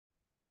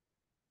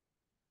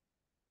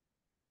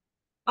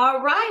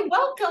All right,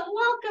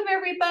 welcome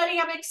everybody.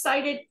 I'm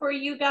excited for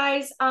you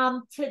guys.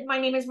 My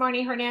name is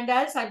Marnie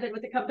Hernandez. I've been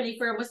with the company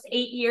for almost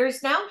 8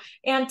 years now,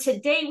 and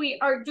today we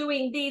are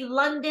doing the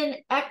London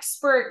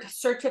Expert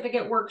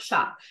Certificate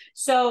Workshop.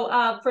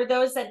 So for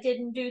those that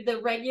didn't do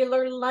the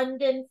regular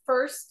London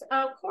First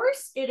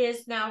course, it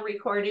is now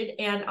recorded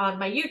and on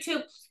my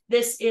YouTube.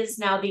 This is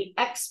now the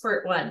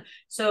expert one.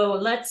 So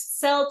let's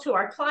sell to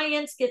our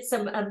clients, get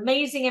some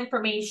amazing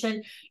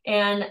information,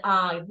 and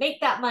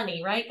make that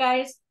money, right,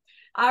 guys?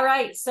 All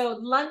right, so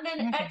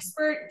London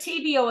Expert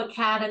TBO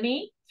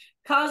Academy,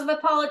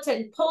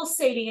 cosmopolitan,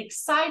 pulsating,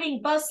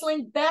 exciting,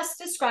 bustling, best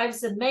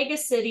describes the mega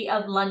city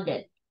of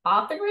London,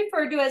 often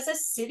referred to as a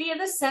city of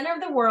the center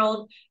of the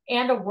world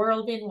and a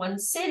world in one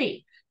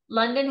city.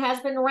 London has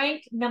been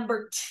ranked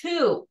number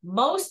 2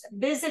 most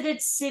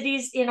visited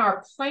cities in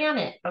our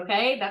planet.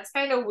 Okay, that's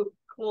kind of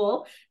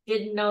cool.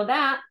 Didn't know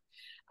that.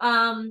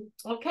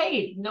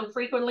 Okay, no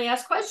frequently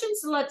asked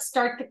questions. So let's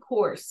start the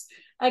course.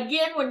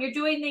 Again, when you're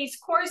doing these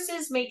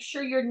courses, make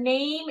sure your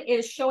name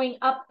is showing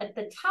up at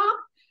the top,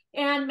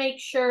 and make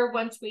sure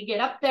once we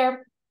get up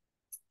there,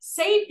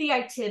 save the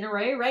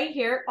itinerary right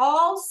here,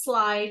 all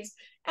slides,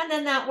 and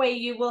then that way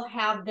you will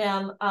have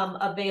them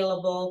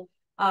available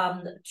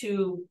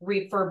to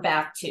refer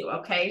back to.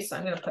 Okay, so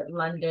I'm going to put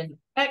London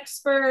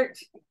Expert,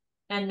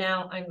 and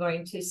now I'm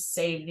going to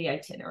save the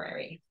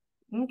itinerary.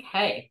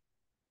 Okay,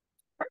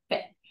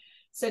 perfect.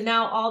 So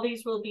now all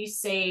these will be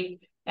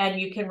saved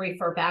and you can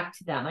refer back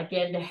to them,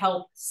 again, to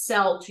help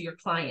sell to your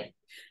client.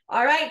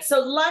 All right, so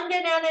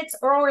London and its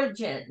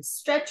origins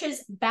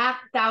stretches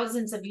back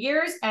thousands of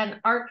years, and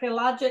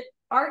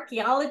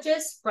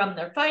archaeologists from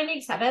their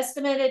findings have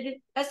estimated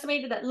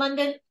that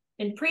London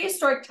in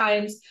prehistoric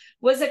times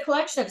was a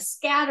collection of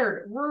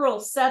scattered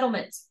rural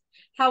settlements.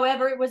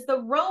 However, it was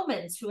the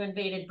Romans who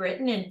invaded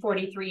Britain in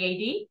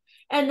 43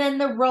 AD, and then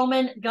the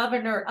Roman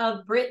governor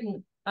of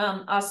Britain,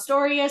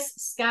 Astorius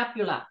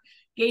Scapula,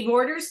 gave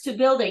orders to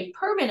build a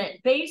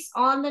permanent base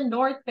on the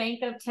north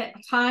bank of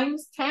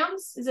Thames.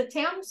 Is it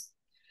Thames?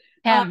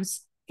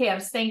 Thames.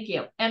 Thames, thank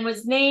you. And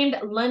was named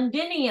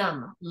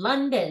Londinium,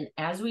 London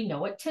as we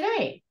know it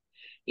today.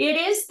 It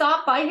is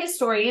thought by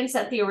historians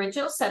that the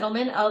original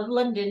settlement of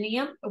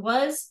Londinium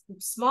was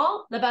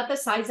small, about the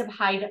size of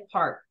Hyde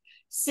Park.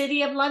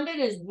 City of London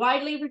is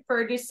widely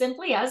referred to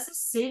simply as the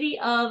city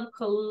of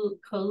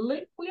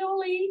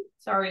colloquially,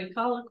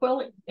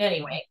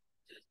 anyway,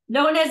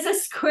 known as a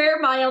square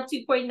mile,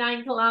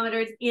 2.9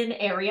 kilometers in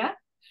area,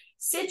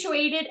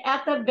 situated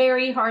at the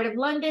very heart of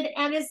London,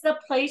 and is the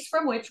place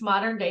from which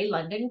modern day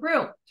London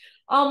grew.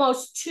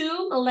 Almost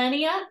 2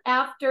 millennia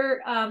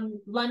after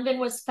London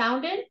was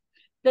founded,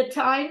 the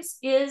Thames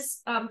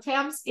is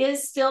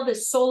still the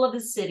soul of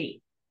the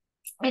city.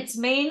 Its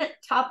main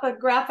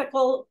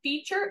topographical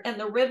feature, and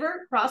the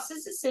river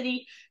crosses the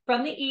city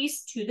from the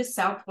east to the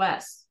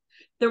southwest.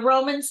 The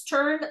Romans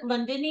turned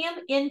Londinium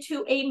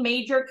into a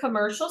major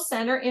commercial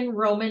center in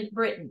Roman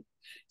Britain.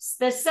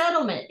 The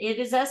settlement, it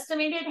is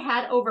estimated,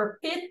 had over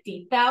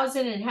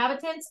 50,000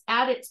 inhabitants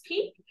at its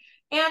peak,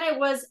 and it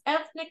was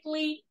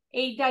ethnically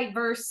a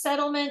diverse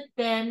settlement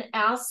then,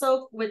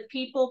 also with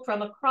people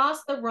from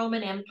across the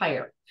Roman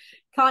Empire.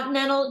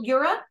 Continental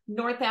Europe,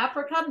 North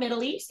Africa,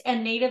 Middle East,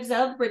 and natives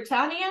of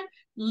Britannia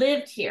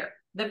lived here.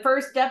 The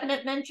first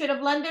definite mention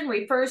of London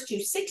refers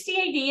to 60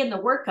 AD in the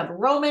work of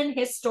Roman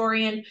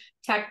historian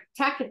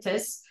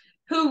Tacitus,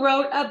 who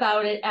wrote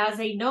about it as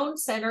a known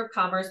center of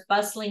commerce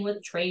bustling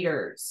with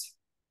traders.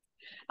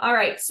 All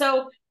right,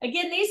 so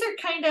again, these are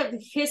kind of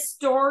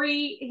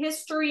history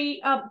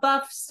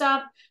buff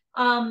stuff.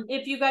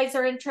 If you guys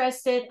are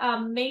interested,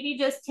 maybe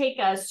just take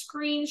a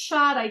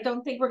screenshot. I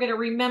don't think we're going to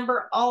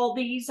remember all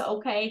these.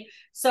 Okay,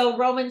 so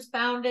Romans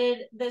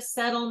founded the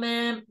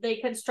settlement. They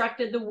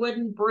constructed the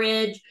wooden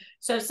bridge.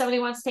 So if somebody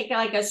wants to take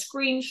like a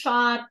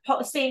screenshot,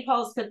 St.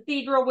 Paul's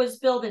Cathedral was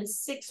built in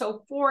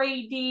 604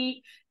 AD.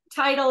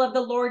 Title of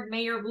the Lord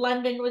Mayor of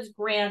London was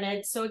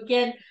granted. So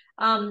again,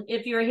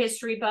 if you're a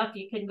history buff,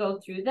 you can go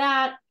through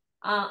that.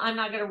 I'm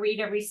not going to read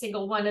every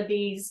single one of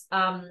these.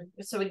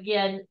 So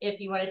again, if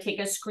you want to take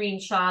a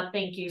screenshot,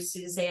 thank you,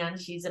 Suzanne.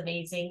 She's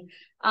amazing.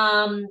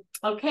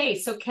 Okay,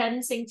 so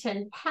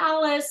Kensington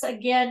Palace.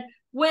 Again,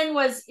 when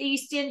was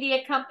East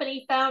India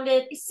Company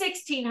founded?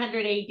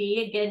 1600 AD.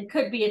 Again,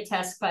 could be a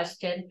test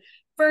question.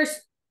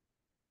 First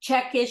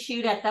check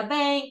issued at the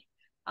bank.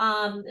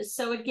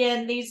 So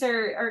again, these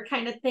are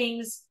kind of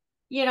things,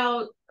 you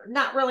know,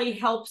 not really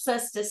helps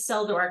us to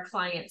sell to our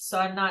clients. So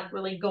I'm not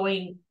really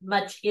going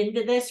much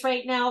into this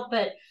right now,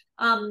 but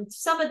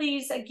some of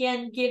these,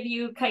 again, give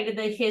you kind of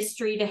the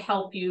history to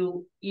help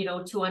you, you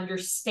know, to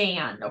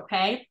understand,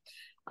 okay?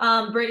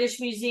 British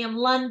Museum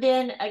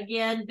London,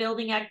 again,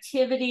 building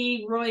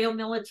activity. Royal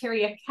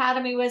Military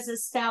Academy was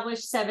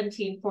established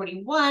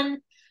 1741.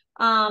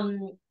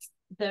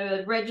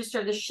 The Register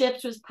of the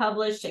Ships was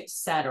published,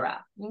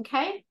 etc.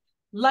 Okay?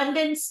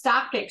 London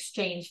Stock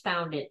Exchange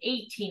founded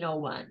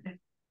 1801.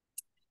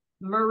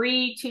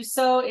 Marie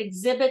Tussaud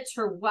exhibits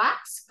her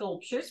wax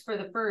sculptures for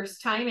the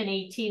first time in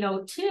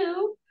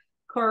 1802.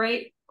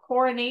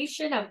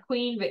 coronation of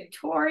Queen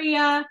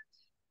Victoria.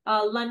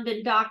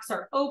 London docks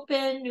are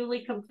open.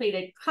 Newly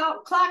completed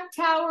clock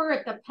tower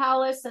at the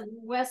Palace of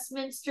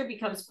Westminster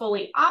becomes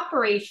fully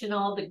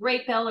operational. The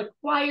Great Bell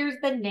acquires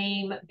the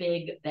name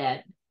Big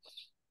Ben.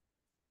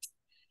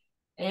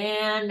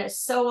 And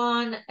so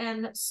on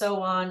and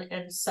so on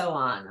and so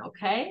on,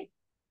 okay?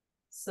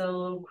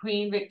 So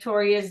Queen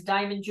Victoria's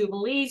Diamond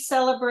Jubilee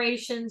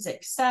celebrations,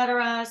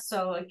 etc.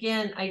 So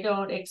again, I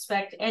don't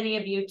expect any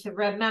of you to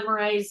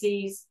memorize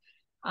these.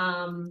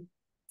 And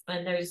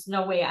there's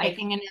no way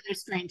taking another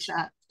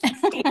screenshot.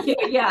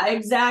 Yeah,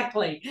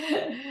 exactly.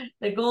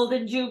 The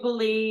Golden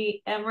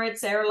Jubilee,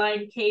 Emirates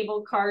Airline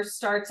cable car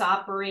starts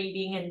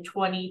operating in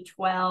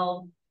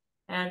 2012.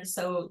 And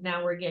so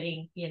now we're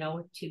getting, you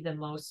know, to the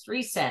most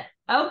recent.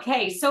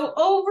 Okay, so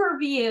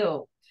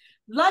overview.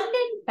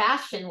 London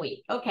Fashion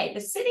Week. Okay,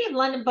 the city of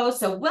London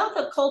boasts a wealth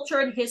of culture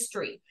and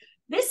history.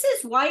 This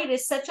is why it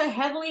is such a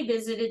heavily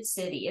visited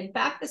city. In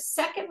fact, the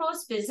second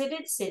most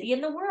visited city in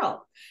the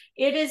world.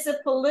 It is the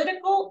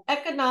political,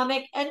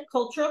 economic, and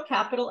cultural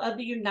capital of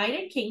the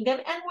United Kingdom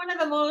and one of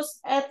the most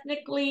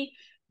ethnically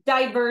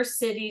diverse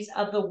cities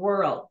of the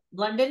world.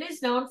 London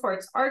is known for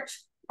its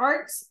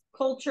arts,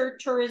 culture,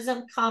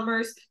 tourism,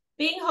 commerce,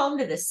 being home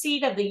to the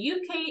seat of the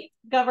UK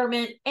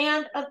government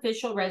and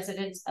official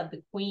residence of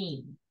the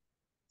Queen.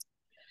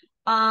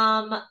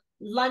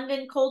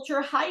 London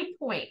culture high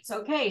points.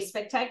 Okay,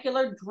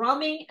 spectacular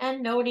drumming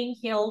and Notting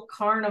Hill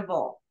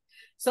Carnival.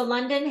 So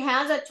London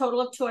has a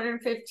total of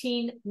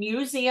 215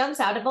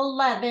 museums out of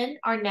 11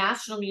 are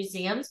national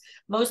museums.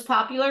 Most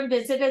popular and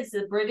visited is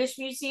the British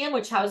Museum,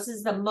 which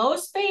houses the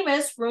most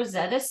famous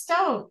Rosetta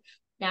Stone.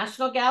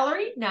 National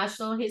Gallery,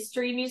 National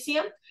History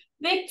Museum,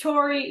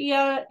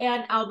 Victoria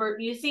and Albert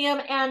Museum,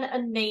 and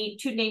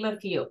to name a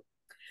few.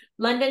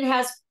 London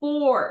has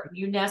 4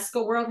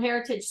 UNESCO World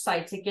Heritage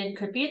Sites. Again,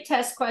 could be a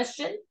test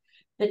question.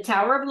 The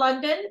Tower of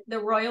London, the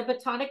Royal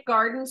Botanic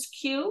Gardens,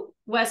 Kew,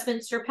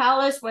 Westminster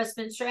Palace,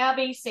 Westminster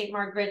Abbey, St.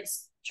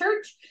 Margaret's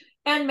Church,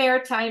 and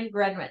Maritime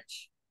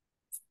Greenwich.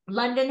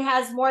 London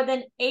has more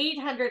than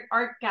 800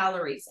 art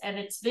galleries, and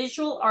its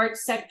visual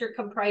arts sector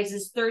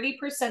comprises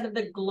 30% of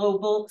the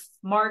global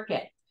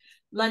market.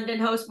 London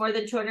hosts more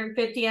than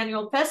 250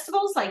 annual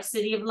festivals like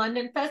City of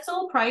London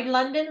Festival, Pride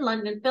London,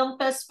 London Film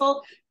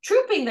Festival,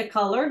 Trooping the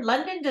Colour,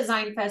 London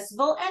Design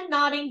Festival, and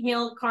Notting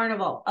Hill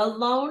Carnival.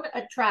 Alone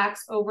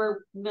attracts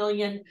over 1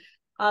 million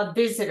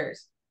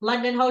visitors.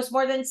 London hosts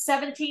more than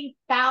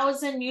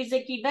 17,000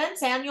 music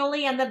events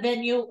annually, and the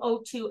venue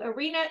O2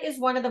 Arena is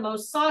one of the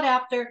most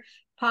sought-after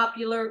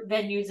popular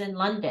venues in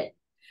London.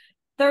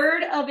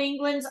 Third of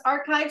England's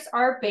archives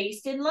are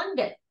based in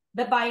London.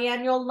 The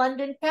biannual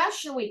London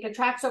Fashion Week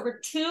attracts over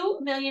 2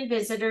 million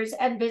visitors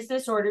and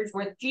business orders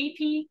worth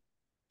GBP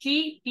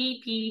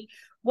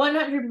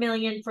 100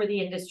 million for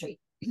the industry.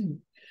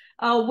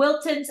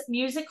 Wilton's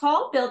Music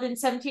Hall, built in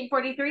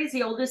 1743, is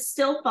the oldest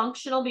still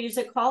functional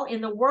music hall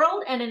in the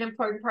world and an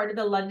important part of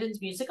the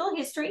London's musical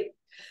history.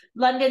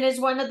 London is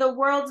one of the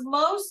world's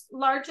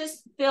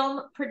largest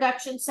film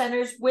production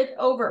centers with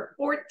over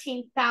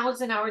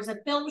 14,000 hours of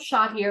film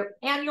shot here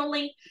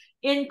annually,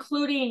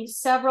 including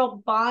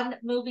several Bond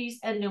movies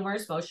and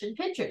numerous motion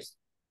pictures.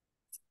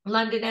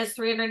 London has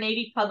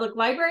 380 public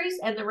libraries,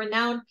 and the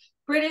renowned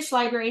British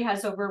Library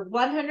has over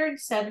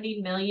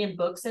 170 million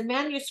books and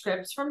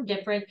manuscripts from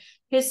different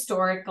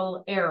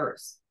historical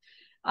eras.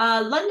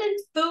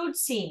 London's food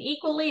scene,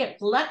 equally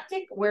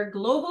eclectic, where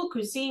global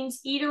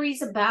cuisines,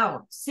 eateries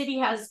abound. City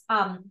has,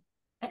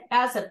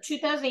 as of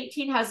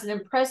 2018, has an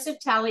impressive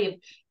tally of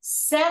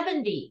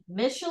 70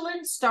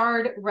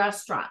 Michelin-starred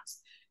restaurants,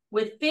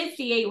 with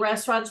 58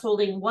 restaurants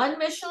holding 1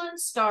 Michelin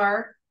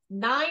star,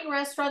 9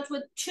 restaurants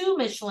with 2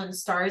 Michelin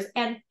stars,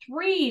 and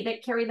 3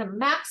 that carry the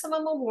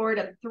maximum award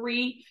of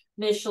 3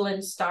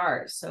 Michelin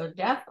stars. So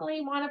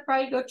definitely want to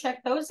probably go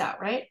check those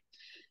out, right?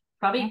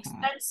 Probably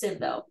expensive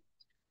though.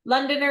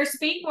 Londoners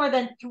speak more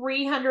than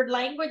 300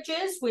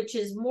 languages, which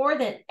is more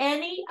than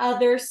any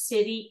other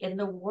city in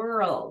the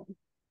world.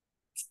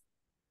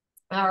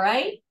 All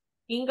right.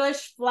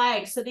 English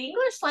flag. So the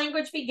English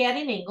language began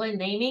in England,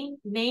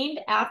 named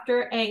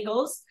after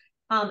Angles,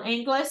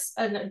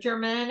 a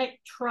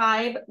Germanic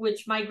tribe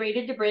which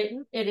migrated to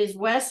Britain. It is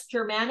West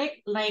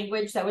Germanic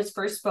language that was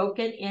first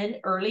spoken in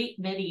early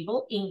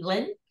medieval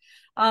England.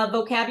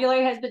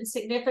 Vocabulary has been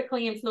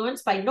significantly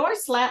influenced by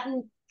Norse,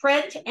 Latin,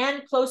 French,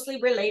 and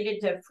closely related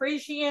to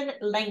Frisian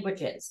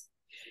languages.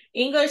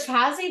 English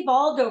has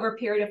evolved over a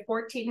period of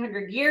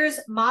 1,400 years.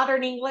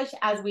 Modern English,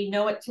 as we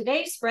know it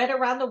today, spread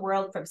around the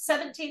world from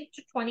 17th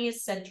to 20th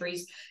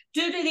centuries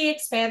due to the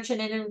expansion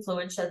and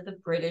influence of the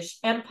British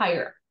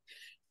Empire.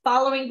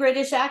 Following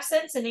British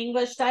accents and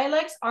English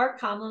dialects are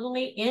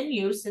commonly in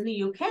use in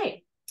the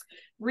UK.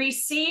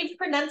 Received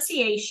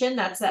pronunciation,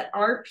 that's that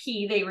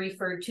RP they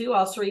referred to,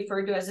 also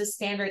referred to as a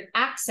standard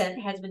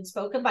accent, has been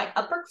spoken by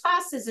upper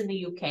classes in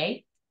the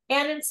UK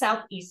and in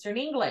southeastern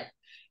England,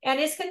 and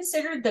is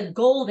considered the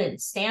golden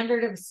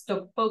standard of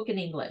spoken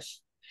English.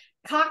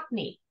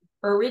 Cockney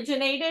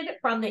originated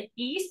from the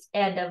East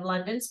End of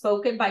London,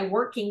 spoken by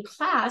working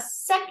class,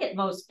 second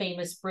most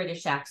famous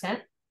British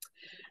accent.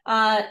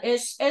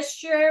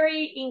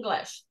 Estuary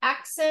English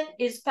accent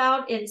is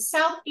found in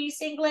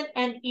Southeast England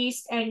and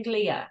East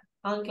Anglia.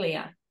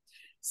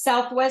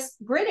 Southwest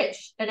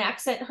British, an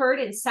accent heard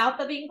in south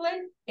of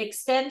England,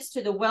 extends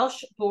to the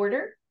Welsh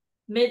border.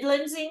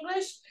 Midlands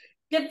English,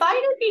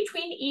 divided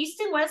between East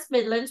and West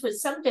Midlands with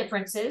some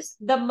differences.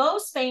 The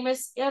most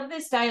famous of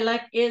this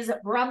dialect is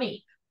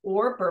Brummie,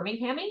 or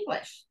Birmingham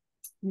English.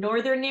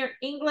 Northern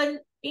England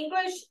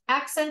English,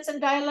 accents and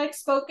dialects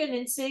spoken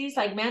in cities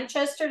like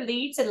Manchester,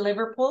 Leeds, and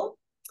Liverpool.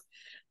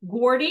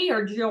 Geordie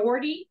or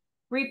Geordie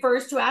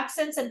refers to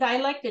accents and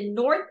dialect in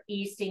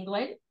Northeast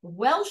England.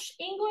 Welsh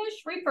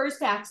English refers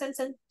to accents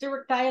and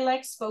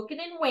dialects spoken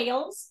in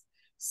Wales.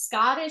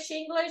 Scottish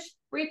English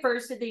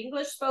refers to the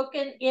English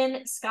spoken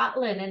in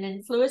Scotland and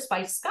influenced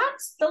by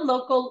Scots, the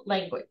local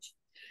language.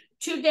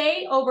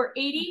 Today, over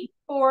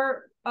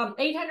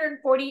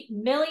 840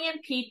 million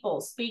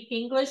people speak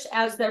English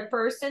as their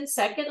first and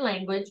second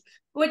language,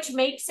 which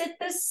makes it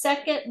the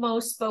second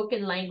most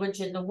spoken language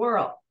in the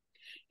world.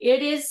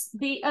 It is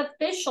the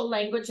official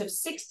language of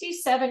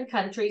 67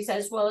 countries,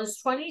 as well as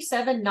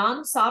 27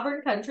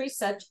 non-sovereign countries,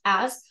 such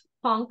as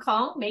Hong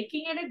Kong,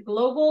 making it a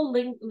global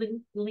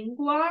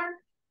lingua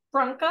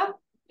franca.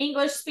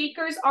 English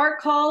speakers are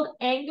called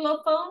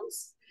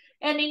Anglophones,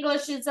 and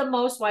English is the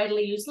most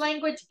widely used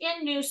language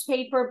in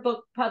newspaper,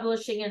 book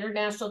publishing,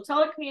 international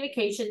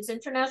telecommunications,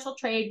 international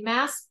trade,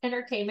 mass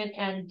entertainment,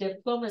 and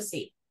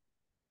diplomacy.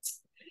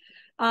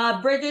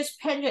 British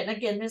pendant.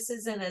 Again, this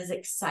isn't as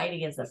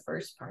exciting as the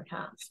first part,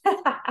 huh?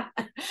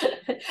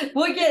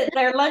 We'll get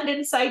there.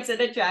 London sites and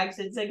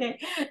attractions, okay?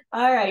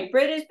 All right.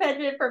 British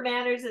pendant for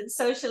manners and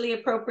socially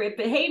appropriate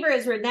behavior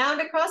is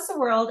renowned across the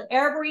world.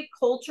 Every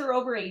culture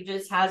over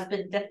ages has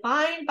been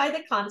defined by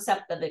the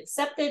concept of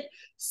accepted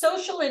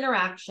social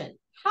interaction.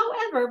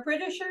 However,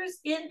 Britishers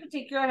in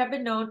particular have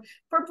been known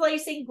for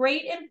placing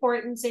great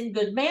importance in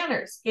good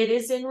manners. It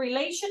is in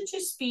relation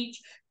to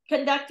speech,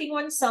 conducting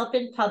oneself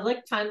in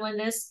public,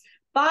 timeliness,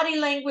 body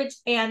language,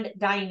 and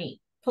dining.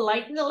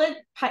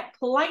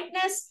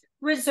 Politeness,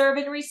 reserve,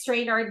 and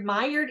restraint are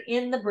admired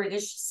in the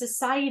British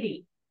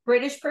society.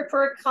 British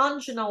prefer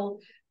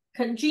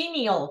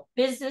congenial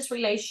business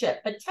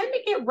relationship, but tend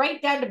to get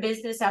right down to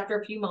business after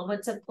a few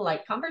moments of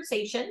polite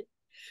conversation.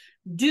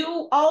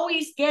 Do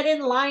always get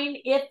in line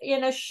if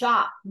in a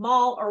shop,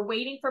 mall, or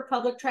waiting for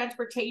public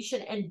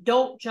transportation, and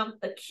don't jump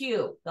the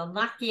queue. They'll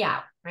knock you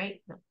out,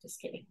 right? No, just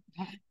kidding.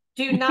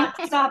 Do not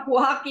stop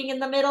walking in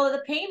the middle of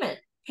the pavement,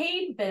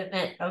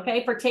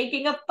 okay, for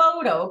taking a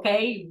photo,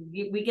 okay?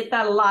 We get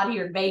that a lot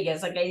here in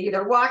Vegas, okay?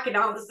 They're walking,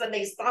 all of a sudden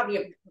they stop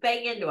you,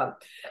 bang into them.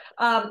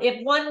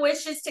 If one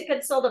wishes to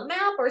consult a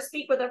map or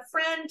speak with a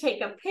friend,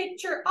 take a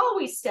picture,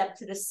 always step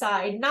to the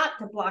side, not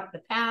to block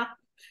the path.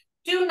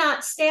 Do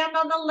not stand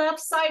on the left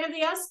side of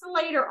the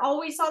escalator,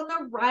 always on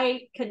the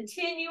right.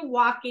 Continue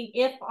walking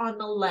if on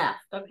the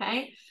left,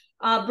 okay?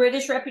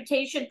 British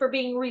reputation for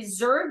being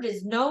reserved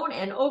is known,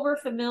 and over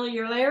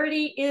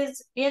familiarity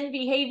in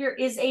behavior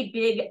is a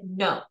big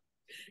no.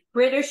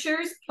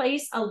 Britishers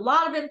place a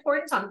lot of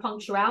importance on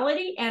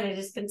punctuality, and it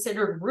is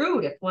considered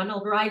rude if one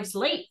arrives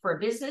late for a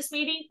business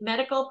meeting,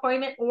 medical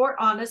appointment, or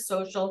on a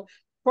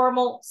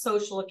formal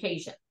social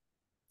occasion.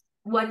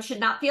 One should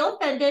not feel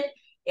offended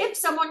if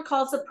someone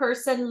calls a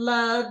person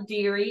love,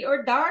 dearie,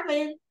 or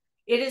darling.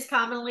 It is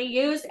commonly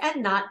used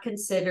and not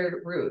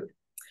considered rude.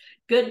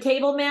 Good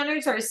table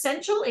manners are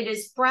essential. It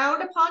is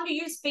frowned upon to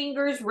use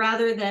fingers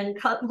rather than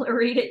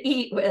cutlery to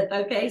eat with,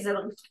 okay?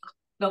 So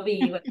don't be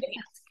eating with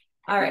hands.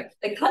 All right,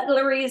 the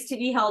cutlery is to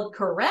be held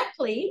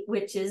correctly,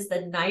 which is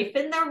the knife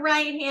in the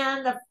right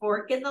hand, the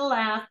fork in the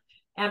left,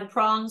 and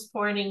prongs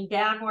pointing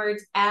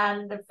downwards,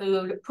 and the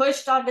food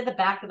pushed onto the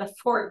back of the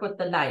fork with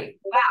the knife.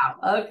 Wow,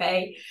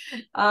 okay.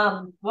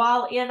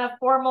 While in a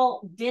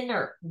formal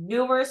dinner,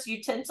 numerous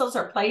utensils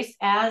are placed,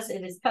 as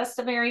it is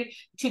customary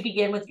to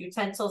begin with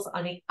utensils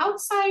on the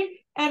outside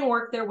and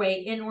work their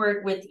way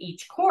inward with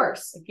each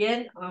course.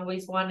 Again,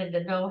 always wanted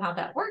to know how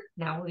that worked.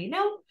 Now we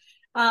know.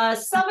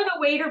 Summon a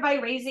waiter by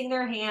raising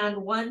their hand.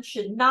 One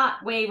should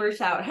not wave or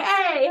shout,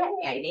 hey,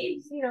 I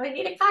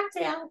need a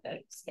cocktail. No,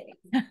 just kidding.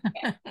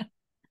 Okay.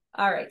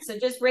 All right, so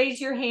just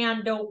raise your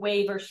hand, don't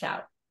wave or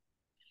shout.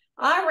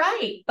 All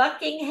right,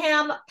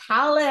 Buckingham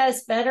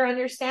Palace, better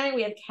understanding.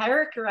 We have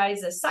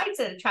characterized the sites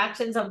and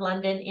attractions of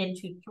London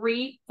into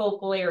three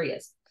focal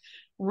areas.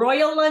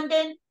 Royal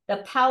London, the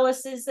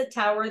palaces, the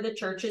tower, the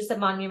churches, the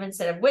monuments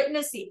that have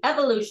witnessed the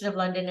evolution of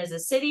London as a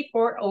city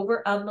for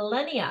over a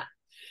millennia.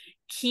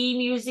 Key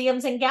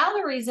museums and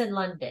galleries in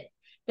London.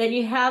 Then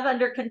you have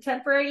under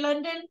contemporary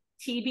London,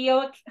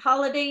 TBO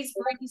holidays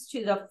brings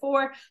to the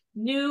fore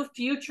new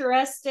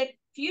futuristic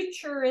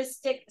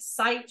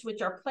sites,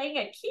 which are playing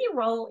a key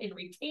role in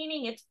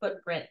retaining its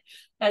footprint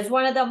as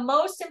one of the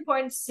most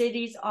important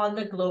cities on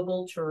the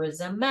global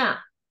tourism map.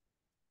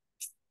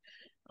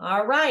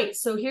 All right,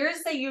 so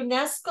here's the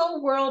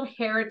UNESCO World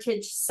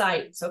Heritage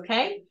Sites,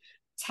 okay?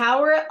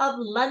 Tower of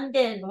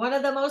London, one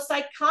of the most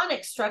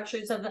iconic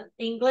structures of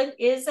England,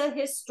 is a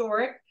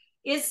historic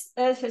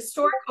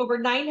over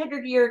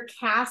 900-year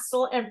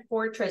castle and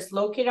fortress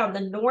located on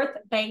the north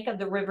bank of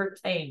the River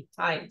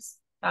Thames.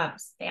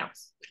 Thames,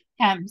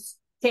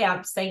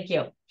 thank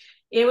you.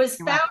 It was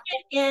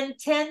founded in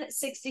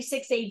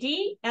 1066 AD,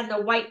 and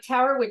the White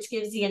Tower, which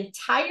gives the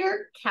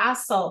entire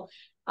castle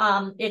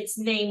its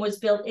name, was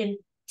built in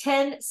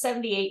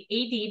 1078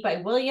 AD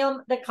by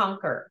William the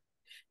Conqueror.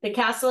 The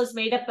castle is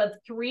made up of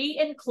 3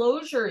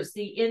 enclosures.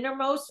 The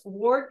innermost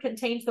ward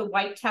contains the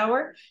White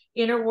Tower.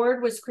 Inner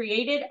ward was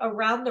created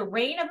around the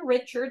reign of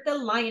Richard the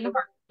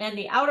Lionheart, and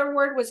the outer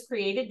ward was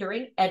created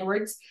during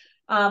Edward's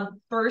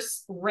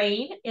first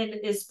reign, and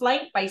is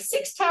flanked by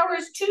 6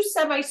 towers, 2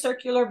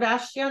 semicircular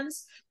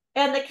bastions,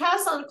 and the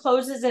castle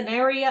encloses an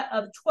area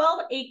of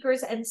 12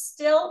 acres and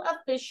still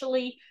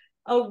officially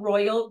a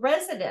royal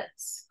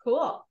residence.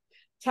 Cool.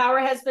 Tower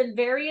has been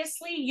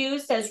variously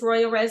used as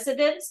royal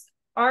residence,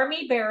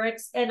 army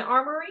barracks, an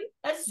armory,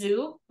 a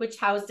zoo, which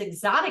housed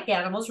exotic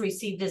animals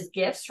received as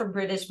gifts from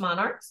British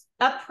monarchs,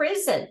 a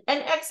prison,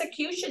 an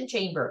execution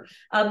chamber,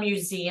 a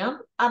museum,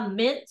 a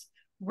mint,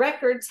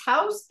 records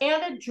house,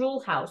 and a jewel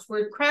house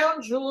where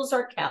crown jewels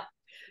are kept.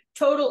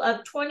 Total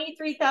of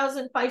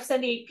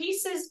 23,578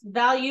 pieces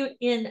valued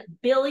in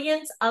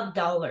billions of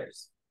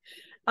dollars.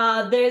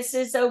 This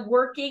is a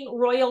working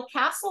royal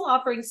castle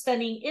offering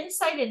stunning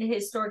insight into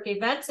historic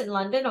events in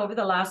London over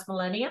the last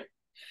millennium.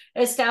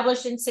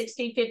 Established in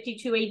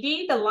 1652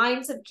 AD, the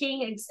Lions of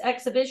King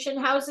exhibition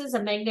houses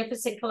a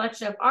magnificent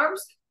collection of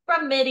arms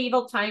from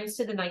medieval times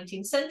to the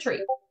 19th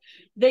century.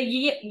 The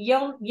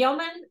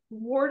yeoman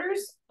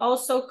warders,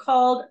 also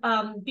called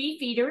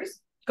beefeaters,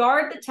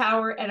 guard the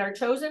tower and are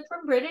chosen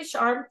from British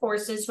armed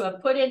forces who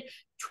have put in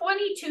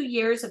 22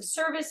 years of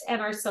service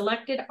and are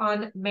selected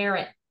on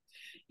merit.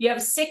 You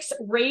have 6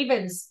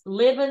 ravens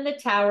live in the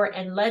tower,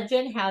 and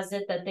legend has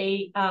it that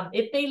they,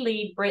 if they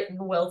leave, Britain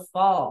will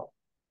fall.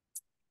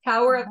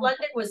 Tower of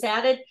London was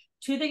added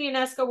to the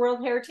UNESCO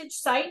World Heritage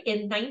Site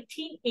in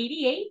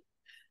 1988.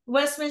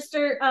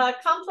 Westminster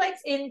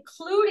complex,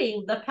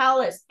 including the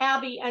palace,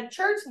 abbey, and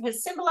church,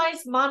 has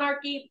symbolized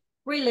monarchy,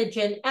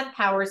 religion, and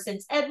power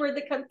since Edward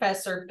the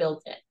Confessor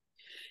built it.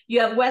 You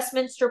have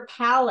Westminster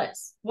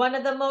Palace, one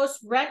of the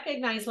most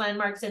recognized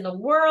landmarks in the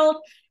world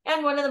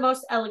and one of the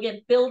most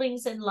elegant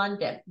buildings in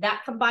London.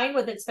 That, combined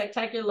with its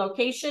spectacular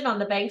location on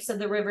the banks of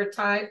the River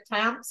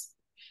Thames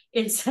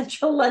in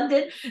central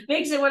London,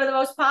 makes it one of the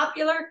most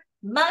popular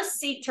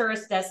must-see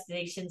tourist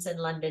destinations in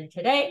London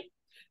today.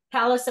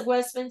 Palace of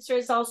Westminster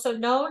is also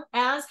known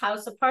as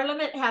House of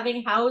Parliament,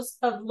 having House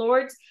of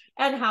Lords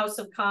and House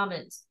of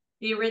Commons.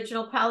 The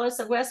original Palace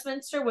of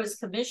Westminster was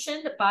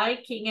commissioned by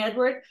King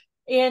Edward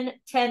in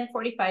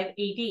 1045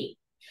 AD.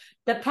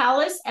 The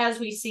palace, as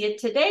we see it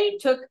today,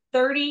 took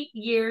 30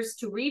 years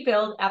to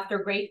rebuild after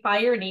a Great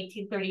Fire in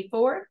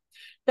 1834.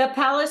 The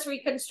palace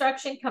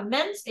reconstruction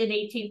commenced in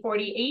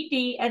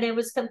 1840 AD, and it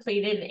was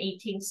completed in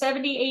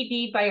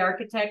 1870 AD by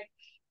architect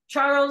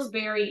Charles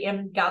Barry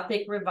in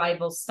Gothic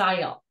Revival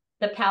style.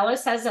 The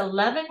palace has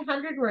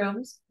 1,100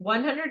 rooms,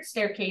 100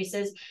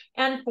 staircases,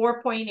 and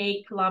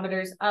 4.8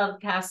 kilometers of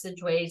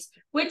passageways,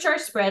 which are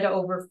spread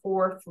over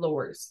 4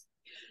 floors.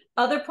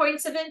 Other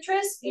points of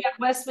interest: you have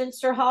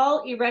Westminster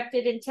Hall,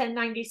 erected in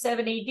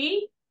 1097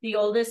 AD, the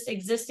oldest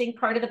existing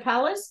part of the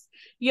palace.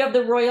 You have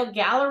the Royal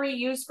Gallery,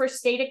 used for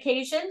state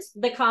occasions.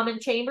 The Common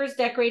Chambers,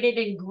 decorated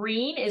in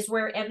green, is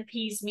where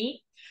MPs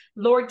meet.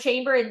 Lord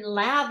Chamber in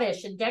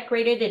lavish and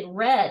decorated in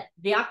red.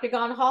 The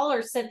Octagon Hall,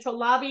 or central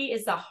lobby,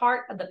 is the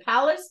heart of the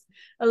palace.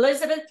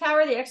 Elizabeth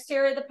Tower, the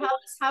exterior of the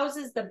palace,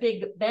 houses the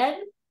Big Ben.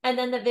 And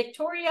then the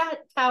Victoria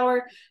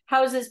Tower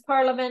houses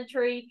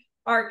parliamentary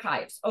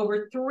archives.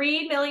 Over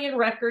 3 million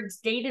records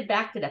dated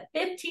back to the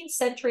 15th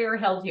century are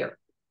held here.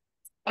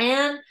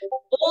 And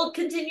old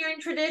continuing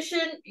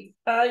tradition,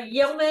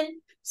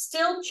 yeomen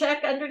still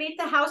check underneath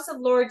the House of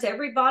Lords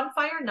every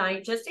bonfire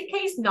night, just in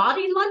case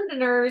naughty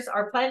Londoners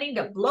are planning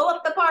to blow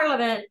up the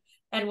Parliament.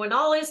 And when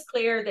all is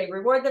clear, they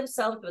reward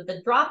themselves with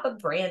a drop of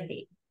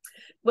brandy.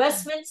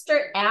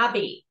 Westminster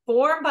Abbey,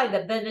 formed by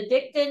the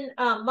Benedictine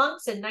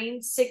monks in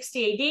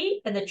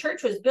 960 AD, and the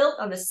church was built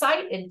on the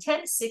site in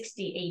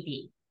 1060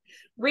 AD.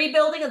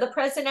 Rebuilding of the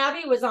present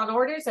abbey was on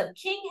orders of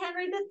King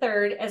Henry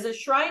III as a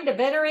shrine to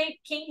venerate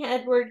King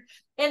Edward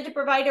and to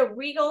provide a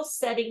regal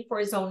setting for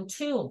his own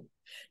tomb.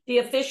 The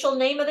official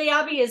name of the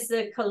abbey is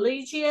the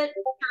Collegiate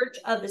Church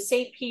of the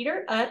St.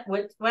 Peter at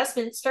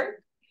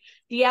Westminster.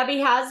 The abbey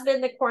has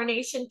been the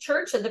coronation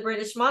church of the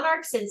British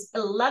monarch since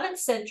 11th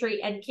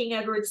century, and King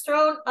Edward's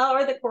throne,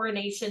 or the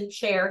coronation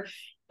chair,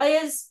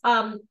 is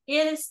on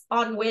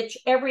which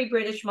every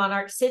British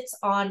monarch sits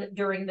on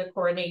during the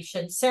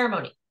coronation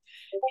ceremony.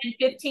 In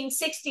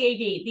 1560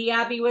 AD, the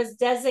abbey was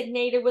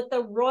designated with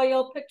the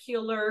Royal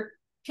Peculiar,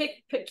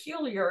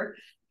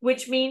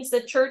 which means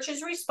the church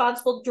is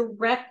responsible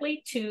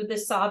directly to the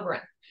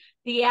sovereign.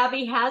 The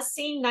Abbey has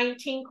seen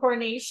 19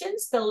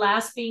 coronations, the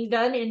last being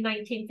done in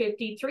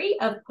 1953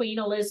 of Queen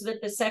Elizabeth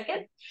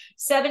II.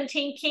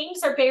 17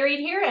 kings are buried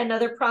here and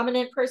other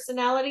prominent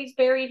personalities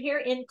buried here,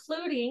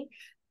 including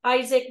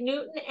Isaac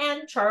Newton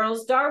and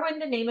Charles Darwin,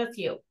 to name a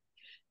few.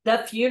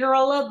 The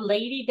funeral of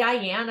Lady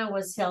Diana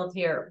was held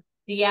here.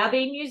 The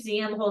Abbey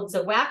Museum holds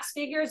the wax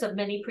figures of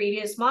many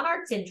previous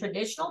monarchs in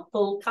traditional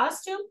full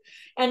costume,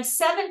 and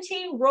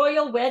 17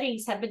 royal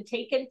weddings have been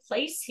taken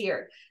place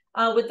here,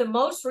 with the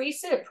most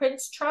recent of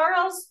Prince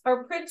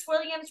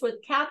William's with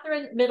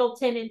Catherine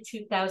Middleton in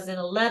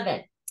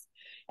 2011.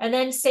 And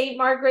then St.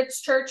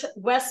 Margaret's Church,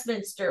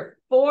 Westminster,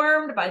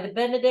 formed by the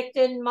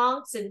Benedictine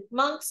monks in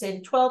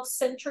 12th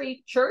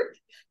century church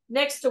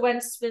next to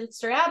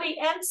Westminster Abbey,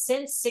 and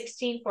since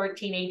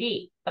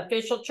 1614 AD,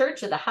 official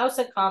church of the House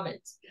of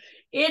Commons.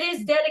 It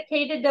is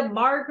dedicated to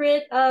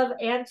Margaret of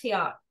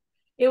Antioch.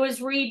 It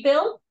was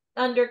rebuilt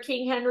under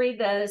King Henry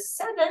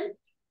VII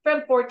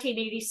from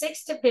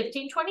 1486 to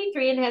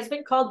 1523 and has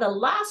been called the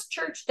last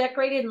church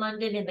decorated in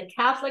London in the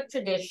Catholic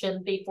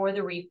tradition before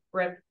the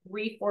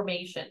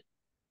Reformation.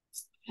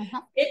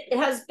 It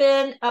has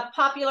been a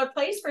popular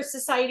place for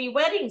society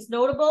weddings,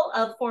 notable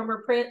of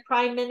former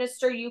Prime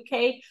Minister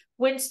UK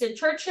Winston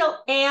Churchill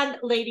and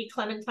Lady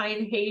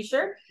Clementine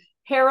Hayter,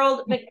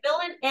 Harold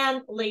Macmillan,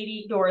 and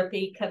Lady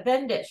Dorothy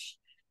Cavendish.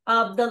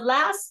 The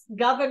last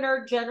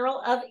Governor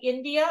General of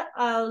India,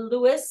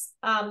 Louis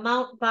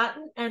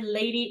Mountbatten, and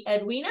Lady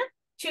Edwina,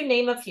 to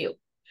name a few.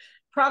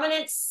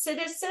 Prominent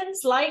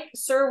citizens like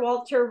Sir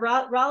Walter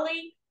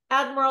Raleigh,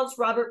 Admirals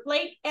Robert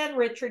Blake, and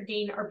Richard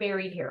Dean are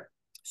buried here.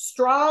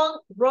 Strong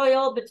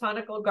Royal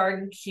Botanical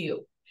Garden,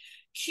 Kew.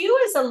 Kew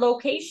is a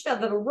location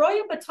of the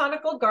Royal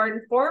Botanical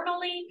Garden,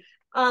 formerly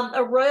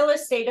a royal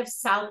estate of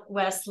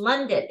southwest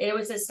London. It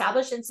was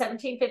established in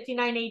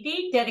 1759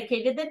 AD,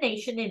 dedicated to the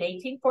nation in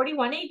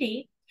 1841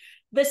 AD.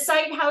 The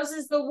site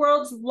houses the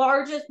world's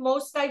largest,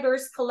 most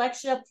diverse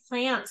collection of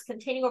plants,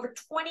 containing over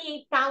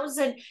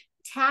 28,000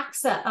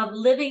 taxa of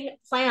living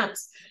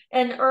plants,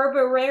 an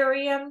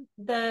herbarium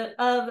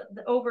of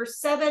over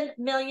 7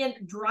 million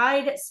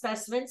dried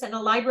specimens, and a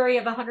library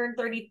of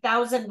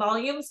 130,000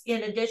 volumes,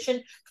 in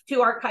addition to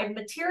archived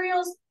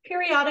materials,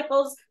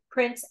 periodicals,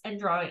 prints, and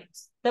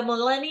drawings. The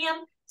Millennium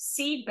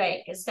Seed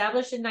Bank,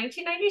 established in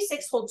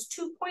 1996, holds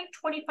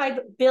 2.25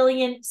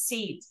 billion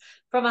seeds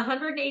from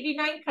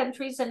 189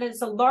 countries and is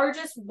the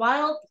largest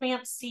wild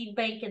plant seed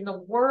bank in the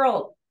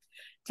world.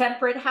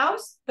 Temperate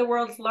House, the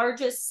world's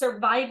largest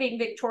surviving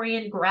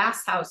Victorian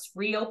grass house,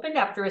 reopened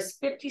after a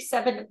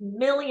 $57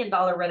 million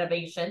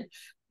renovation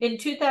in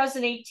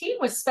 2018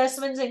 with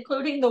specimens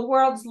including the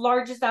world's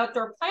largest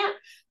outdoor plant,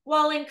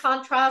 while in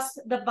contrast,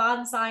 the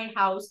Bonsai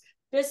House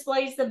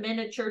displays the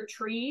miniature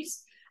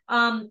trees.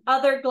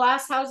 Other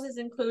glass houses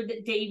include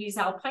Davies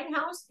Alpine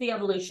House, the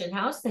Evolution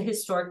House, the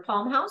Historic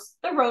Palm House,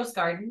 the Rose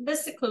Garden, the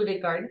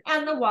Secluded Garden,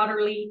 and the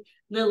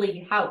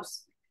Lily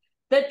House.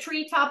 The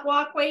treetop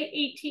walkway,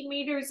 18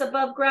 meters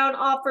above ground,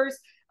 offers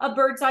a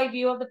bird's eye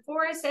view of the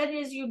forest and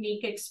is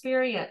unique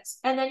experience.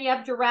 And then you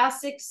have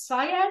Jurassic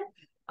Syed,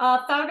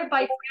 founded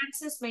by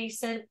Francis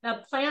Mason, a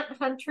plant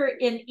hunter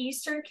in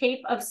Eastern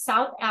Cape of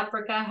South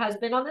Africa, has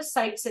been on the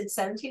site since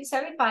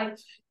 1775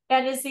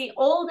 and is the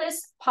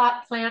oldest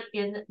pot plant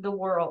in the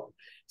world.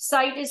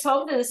 Site is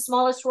home to the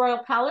smallest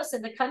royal palace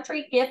in the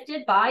country,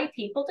 gifted by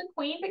people to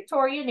Queen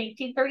Victoria in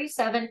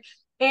 1837,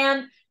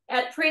 and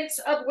at Prince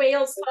of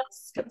Wales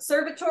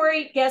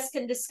Conservatory, guests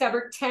can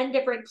discover 10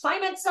 different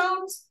climate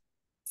zones,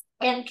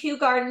 and Kew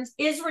Gardens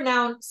is a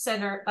renowned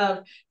center of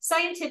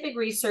scientific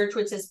research,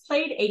 which has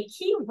played a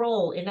key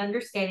role in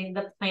understanding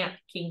the plant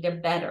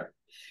kingdom better.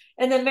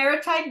 And then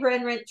Maritime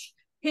Greenwich,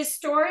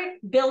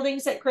 historic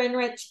buildings at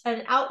Greenwich,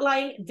 an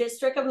outlying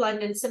district of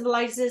London,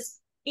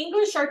 symbolizes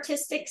English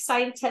artistic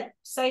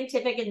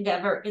scientific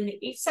endeavor in the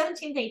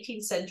 17th and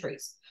 18th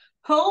centuries.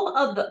 Home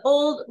of the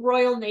old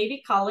Royal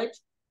Navy College,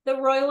 the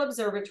Royal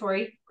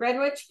Observatory,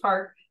 Greenwich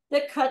Park,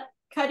 the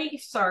Cutty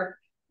Sark,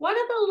 one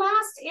of the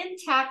last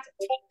intact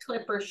tank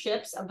clipper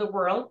ships of the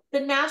world, the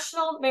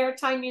National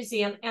Maritime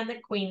Museum, and the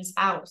Queen's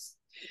House.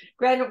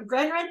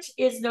 Greenwich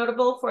is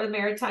notable for the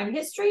maritime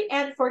history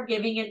and for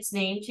giving its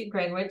name to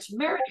Greenwich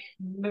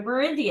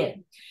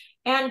Meridian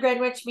and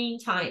Greenwich Mean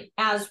Time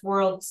as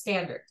world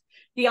standard.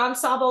 The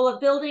ensemble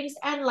of buildings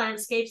and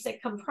landscapes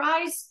that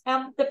comprise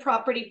the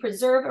property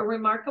preserve a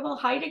remarkable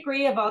high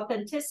degree of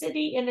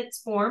authenticity in its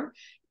form,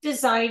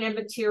 design, and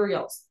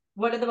materials.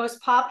 One of the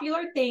most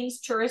popular things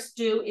tourists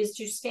do is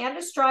to stand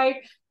astride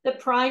the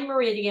prime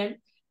meridian,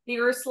 the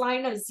Earth's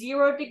line of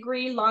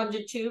 0-degree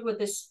longitude,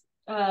 with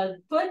a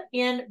foot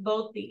in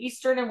both the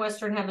eastern and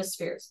western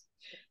hemispheres.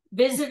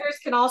 Visitors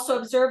can also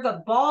observe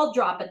a ball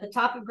drop at the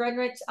top of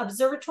Greenwich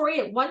Observatory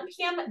at 1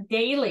 p.m.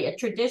 daily, a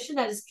tradition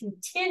that has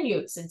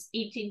continued since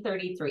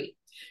 1833.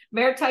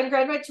 Maritime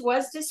Greenwich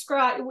was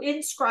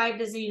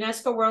inscribed as a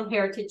UNESCO World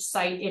Heritage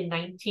Site in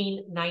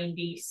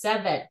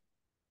 1997.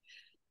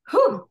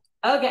 Whew.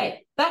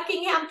 Okay,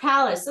 Buckingham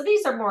Palace. So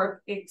these are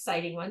more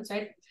exciting ones,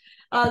 right?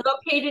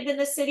 Located in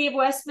the city of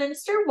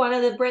Westminster, one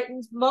of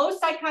Britain's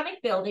most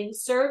iconic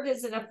buildings, served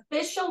as an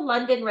official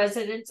London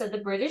residence of the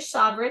British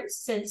sovereigns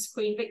since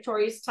Queen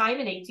Victoria's time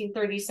in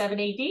 1837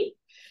 AD,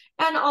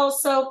 and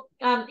also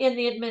in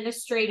the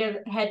administrative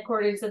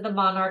headquarters of the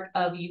monarch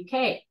of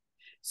UK.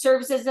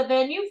 Serves as a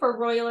venue for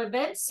royal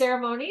events,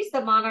 ceremonies.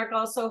 The monarch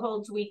also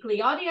holds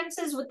weekly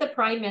audiences with the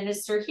Prime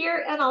Minister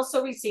here and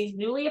also receives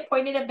newly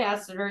appointed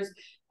ambassadors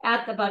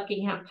at the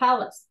Buckingham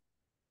Palace.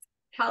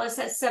 Palace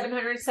has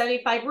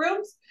 775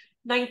 rooms,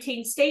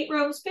 19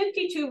 staterooms,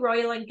 52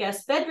 royal and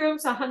guest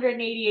bedrooms,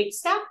 188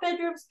 staff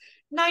bedrooms,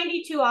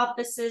 92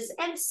 offices,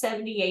 and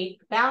 78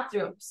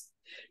 bathrooms.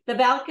 The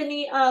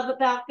balcony of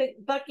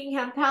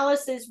Buckingham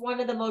Palace is one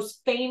of the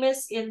most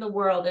famous in the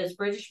world, as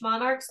British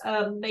monarchs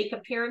make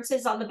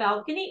appearances on the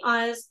balcony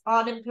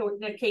on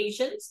important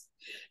occasions.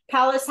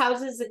 Palace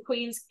houses the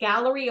Queen's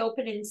Gallery,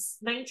 opened in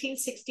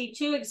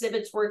 1962,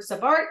 exhibits works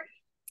of art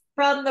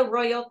from the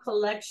Royal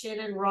Collection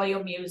and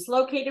Royal Muse,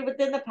 located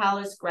within the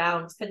palace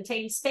grounds,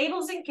 contains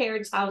stables and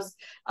carriage house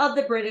of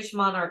the British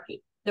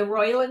monarchy. The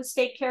royal and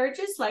state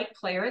carriages like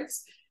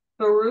Clarence,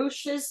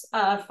 barouches,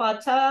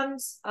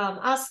 phaetons,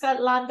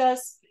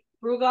 Ascotlandas,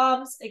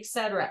 broughams,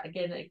 etc.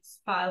 Again, I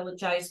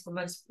apologize for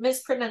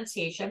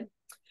mispronunciation.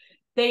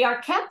 They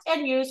are kept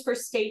and used for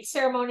state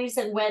ceremonies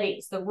and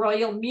weddings. The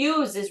Royal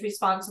Muse is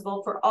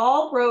responsible for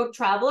all road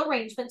travel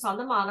arrangements on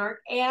the monarch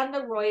and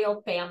the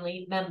royal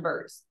family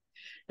members.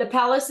 The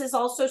palace is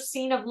also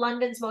scene of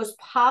London's most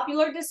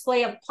popular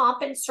display of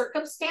pomp and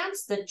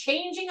circumstance, the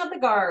changing of the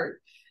guard,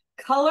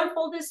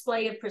 colorful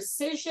display of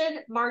precision,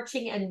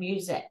 marching, and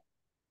music.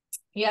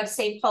 You have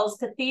St. Paul's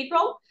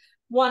Cathedral.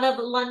 One of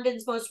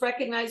London's most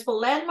recognizable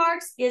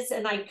landmarks is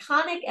an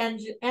iconic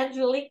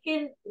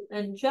Anglican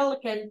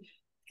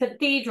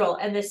cathedral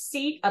and the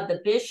seat of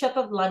the Bishop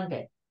of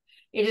London.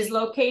 It is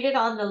located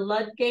on the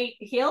Ludgate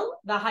Hill,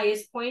 the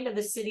highest point of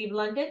the city of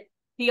London.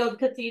 The old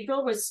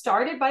cathedral was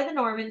started by the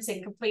Normans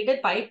and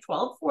completed by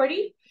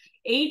 1240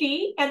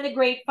 AD and the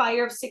Great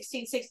Fire of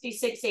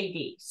 1666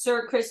 AD.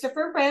 Sir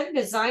Christopher Wren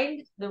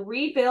designed the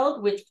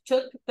rebuild, which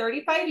took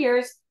 35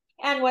 years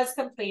and was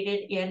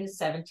completed in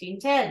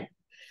 1710.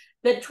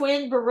 The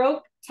twin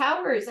Baroque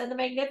towers and the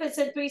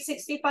magnificent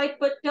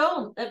 365-foot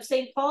dome of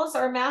St. Paul's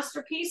are a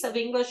masterpiece of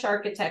English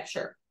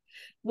architecture.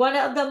 One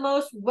of the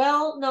most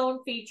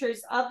well-known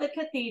features of the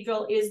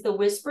cathedral is the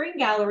Whispering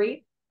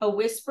Gallery. A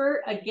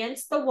whisper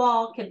against the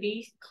wall can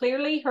be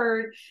clearly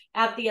heard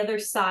at the other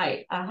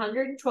side,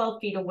 112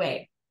 feet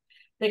away.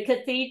 The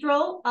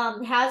cathedral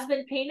has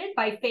been painted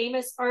by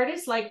famous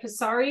artists like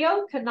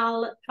Pisario,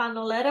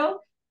 Canaletto,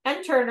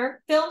 and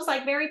Turner. Films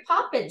like Mary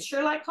Poppins,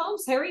 Sherlock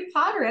Holmes, Harry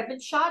Potter have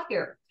been shot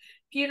here.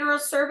 Funeral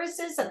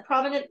services of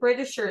prominent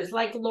Britishers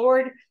like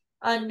Lord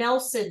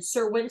Nelson,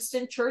 Sir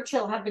Winston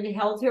Churchill have been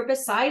held here,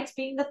 besides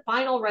being the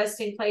final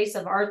resting place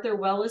of Arthur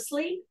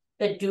Wellesley,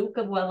 the Duke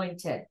of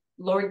Wellington.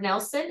 Lord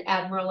Nelson,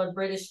 Admiral of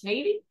British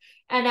Navy,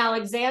 and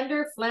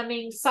Alexander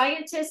Fleming,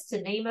 scientist, to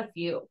name a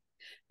few.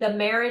 The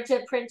marriage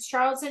of Prince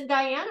Charles and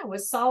Diana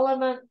was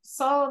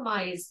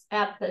solemnized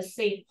at the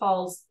St.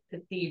 Paul's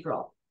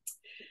Cathedral.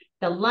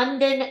 The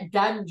London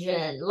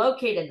Dungeon,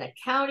 located in the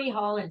County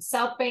Hall in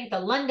South Bank,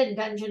 the London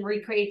Dungeon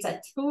recreates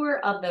a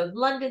tour of the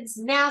London's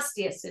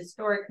nastiest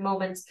historic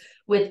moments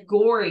with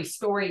gory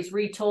stories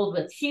retold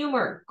with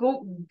humor,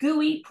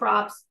 gooey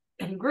props,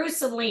 and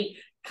gruesomely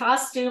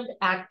costumed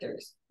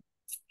actors.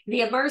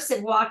 The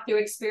immersive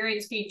walkthrough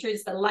experience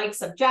features the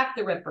likes of Jack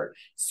the Ripper,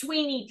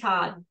 Sweeney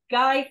Todd,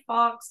 Guy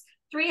Fawkes,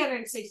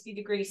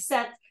 360-degree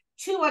sets,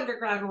 2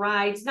 underground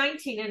rides,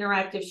 19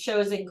 interactive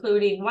shows,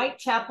 including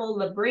Whitechapel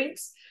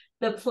Labyrinths,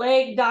 The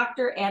Plague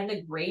Doctor, and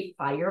The Great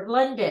Fire of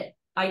London.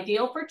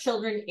 Ideal for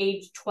children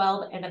aged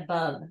 12 and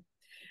above.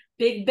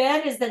 Big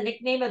Ben is the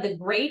nickname of the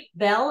Great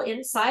Bell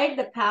inside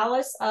the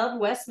Palace of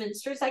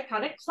Westminster's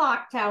iconic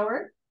clock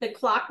tower. The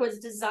clock was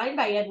designed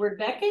by Edward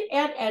Beckett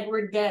and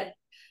Edward Dent.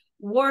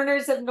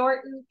 Warners of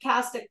Norton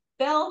cast a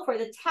bell for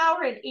the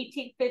tower in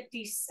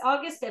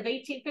August of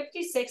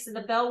 1856, and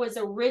the bell was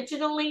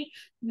originally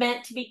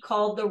meant to be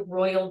called the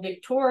Royal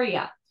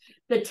Victoria.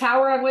 The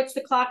tower on which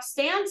the clock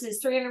stands is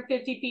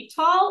 350 feet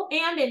tall,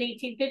 and in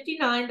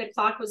 1859, the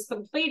clock was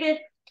completed,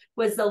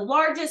 was the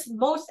largest,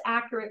 most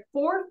accurate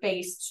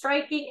 4-faced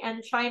striking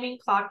and chiming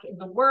clock in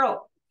the world.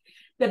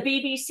 The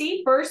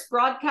BBC first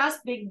broadcast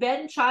Big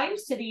Ben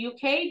chimes to the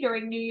UK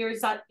during New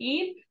Year's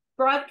Eve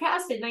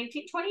broadcast in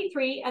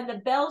 1923, and the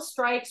bell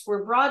strikes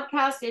were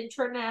broadcast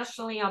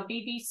internationally on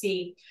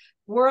BBC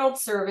World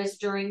Service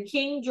during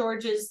King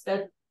George's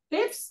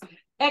V's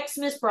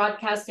Xmas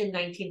broadcast in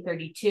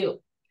 1932.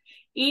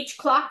 Each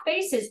clock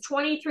face is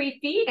 23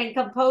 feet and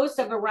composed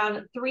of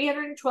around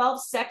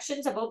 312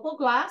 sections of opal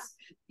glass.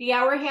 The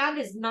hour hand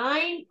is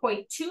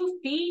 9.2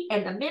 feet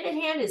and the minute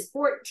hand is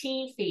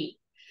 14 feet.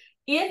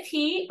 If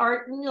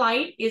Arden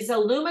light is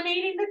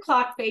illuminating the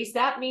clock face,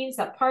 that means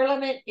that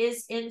Parliament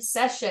is in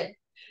session.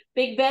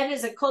 Big Ben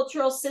is a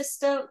cultural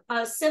symbol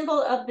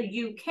of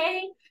the UK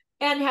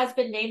and has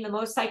been named the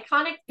most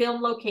iconic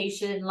film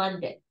location in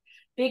London.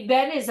 Big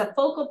Ben is a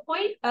focal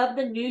point of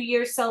the New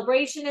Year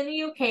celebration in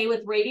the UK,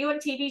 with radio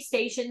and TV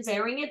stations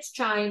airing its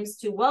chimes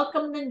to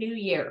welcome the new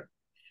year.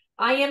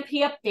 IMP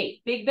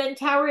update. Big Ben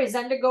Tower is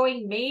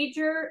undergoing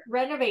major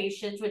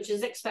renovations, which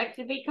is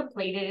expected to be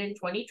completed in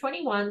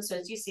 2021. So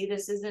as you see,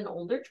 this is an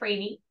older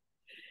training.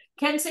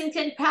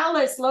 Kensington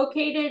Palace,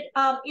 located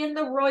in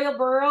the Royal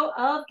Borough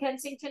of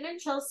Kensington and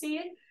Chelsea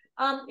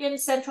in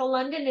central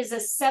London, is a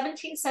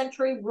 17th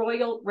century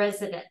royal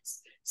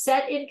residence.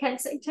 Set in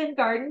Kensington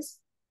Gardens,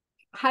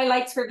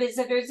 highlights for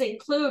visitors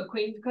include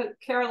Queen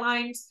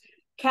Caroline's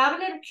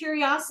Cabinet of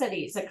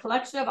Curiosities, a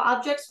collection of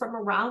objects from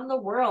around the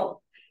world.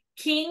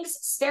 King's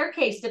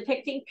Staircase,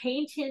 depicting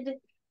painted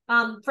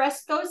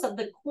frescoes of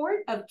the court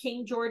of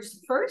King George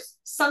I.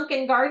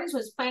 Sunken Gardens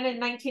was planted in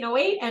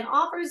 1908 and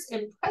offers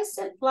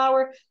impressive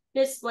flower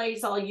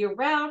displays all year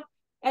round.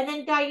 And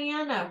then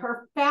Diana,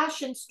 her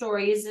fashion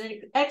story, is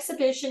an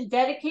exhibition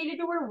dedicated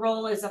to her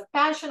role as a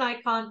fashion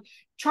icon,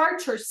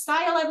 charts her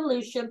style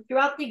evolution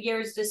throughout the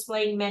years,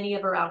 displaying many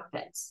of her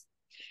outfits.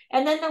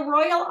 And then the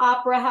Royal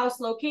Opera House,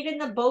 located in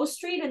the Bow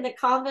Street in the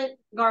Covent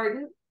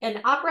Garden,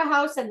 an opera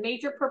house and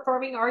major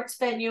performing arts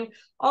venue,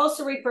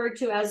 also referred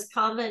to as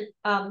Covent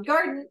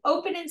Garden,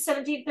 opened in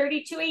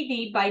 1732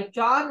 AD by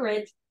John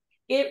Rich.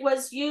 It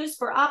was used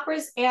for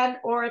operas and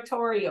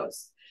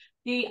oratorios.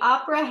 The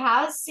opera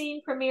has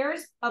seen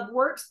premieres of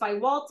works by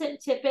Walton,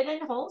 Tippett,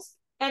 and Holst,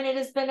 and it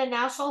has been a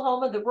national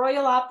home of the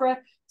Royal Opera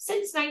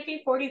since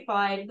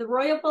 1945, the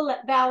Royal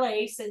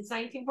Ballet since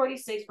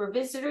 1946, where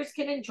visitors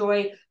can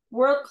enjoy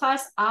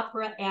world-class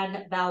opera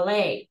and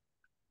ballet.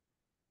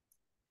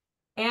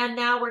 And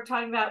now we're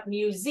talking about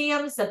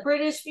museums. The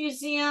British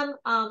Museum,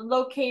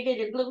 located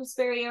in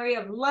Bloomsbury area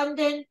of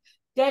London,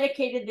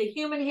 dedicated to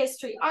human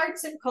history,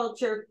 arts, and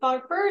culture,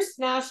 the first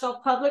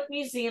national public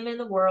museum in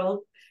the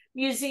world.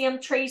 Museum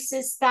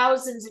traces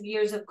thousands of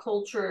years of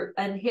culture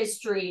and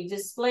history,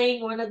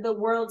 displaying one of the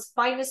world's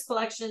finest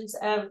collections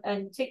of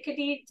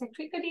antiquities,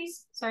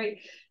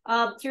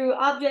 through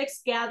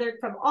objects gathered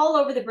from all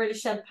over the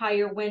British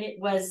Empire when it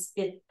was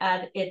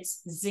at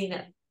its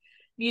zenith.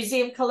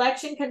 Museum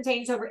collection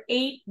contains over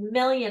 8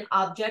 million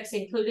objects,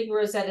 including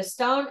Rosetta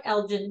Stone,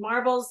 Elgin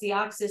marbles, the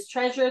Oxus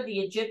treasure, the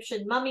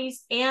Egyptian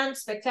mummies, and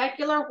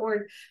spectacular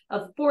hoard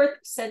of 4th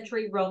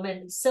century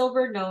Roman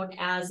silver known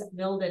as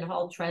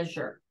Mildenhall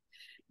treasure.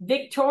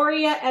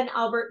 Victoria and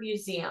Albert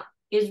Museum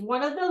is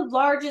one of the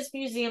largest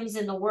museums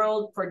in the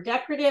world for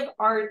decorative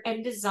art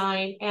and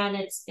design, and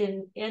its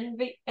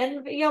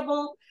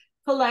enviable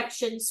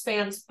collection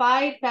spans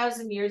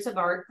 5,000 years of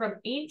art from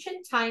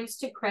ancient times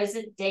to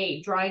present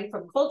day, drawing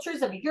from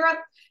cultures of Europe,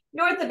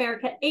 North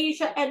America,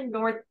 Asia, and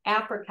North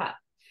Africa.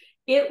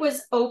 It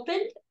was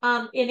opened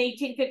in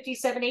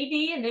 1857 AD,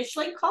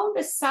 initially called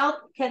the South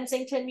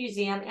Kensington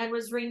Museum, and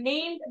was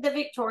renamed the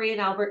Victoria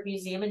and Albert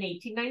Museum in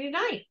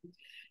 1899.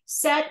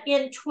 Set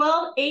in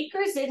 12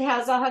 acres, it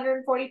has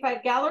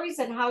 145 galleries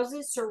and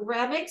houses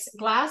ceramics,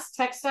 glass,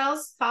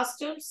 textiles,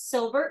 costumes,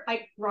 silver,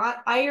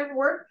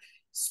 ironwork,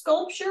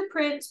 sculpture,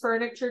 prints,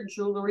 furniture,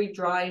 jewelry,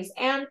 drawings,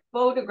 and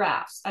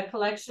photographs. A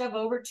collection of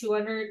over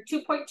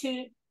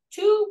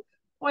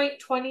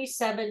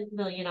 2.27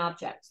 million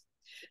objects.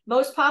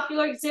 Most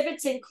popular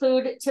exhibits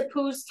include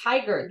Tipu's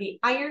Tiger. The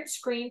iron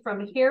screen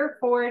from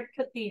Hereford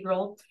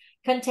Cathedral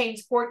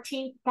contains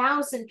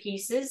 14,000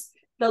 pieces.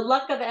 The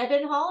Luck of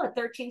Edenhall, a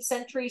 13th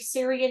century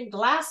Syrian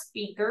glass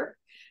beaker.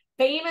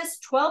 Famous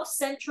 12th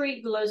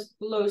century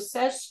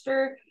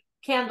Gloucester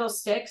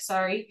candlestick,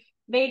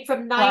 made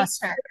from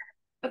Gloucester.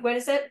 What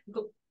is it?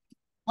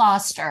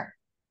 Gloucester.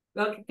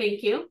 Okay,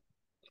 thank you.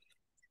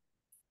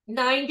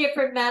 9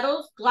 different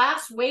metals,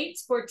 glass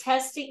weights for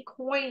testing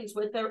coins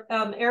with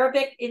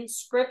Arabic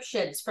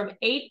inscriptions from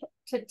 8th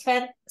to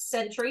 10th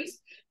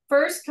centuries.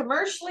 First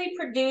commercially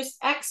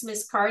produced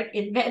Xmas card,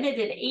 invented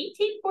in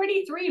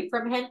 1843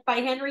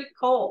 by Henry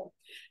Cole.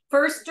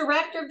 First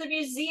director of the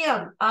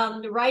museum,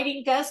 the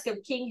writing desk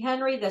of King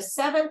Henry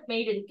VII,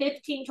 made in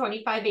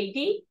 1525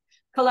 AD.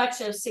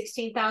 Collection of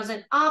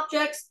 16,000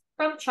 objects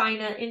from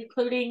China,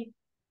 including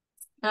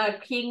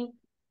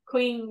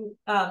Queen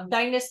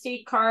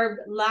dynasty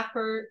carved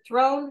lacquer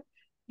throne,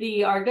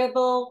 the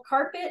Ardebal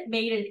carpet,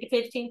 made in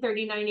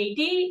 1539 AD,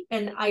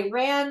 and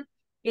Iran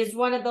is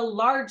one of the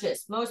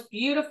largest, most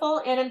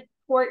beautiful, and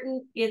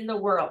important in the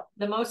world.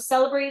 The most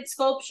celebrated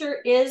sculpture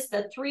is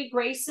the Three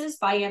Graces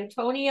by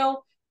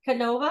Antonio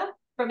Canova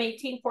from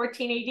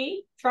 1814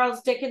 AD,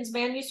 Charles Dickens'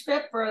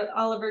 manuscript for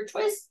Oliver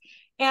Twist,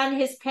 and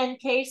his pen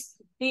case.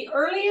 The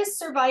earliest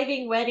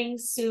surviving wedding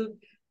suit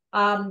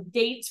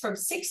dates from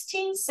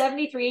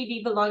 1673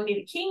 AD, belonging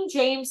to King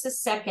James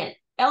II.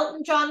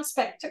 Elton John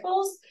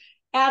spectacles,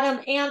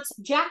 Adam Ant's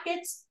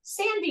jackets,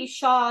 Sandy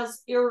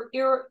Shaw's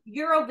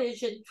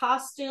Eurovision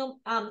costume,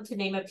 to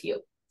name a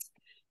few.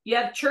 You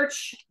have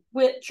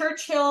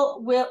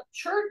Churchill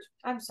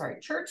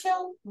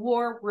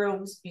War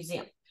Rooms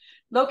Museum.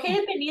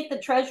 Located beneath the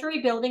Treasury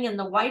Building in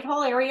the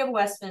Whitehall area of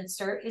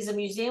Westminster is a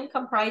museum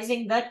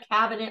comprising the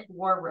Cabinet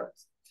War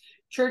Rooms.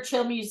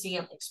 Churchill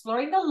Museum,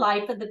 exploring the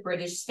life of the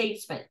British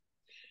statesman.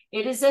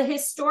 It is a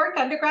historic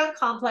underground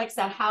complex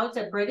that housed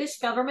a British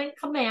government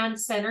command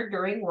center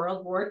during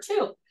World War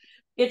II.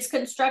 Its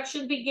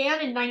construction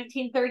began in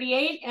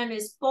 1938 and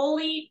is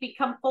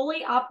become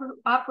fully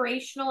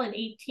operational in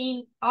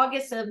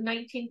August of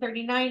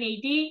 1939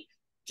 AD,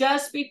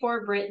 just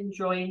before Britain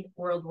joined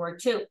World War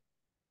II.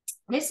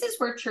 This is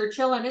where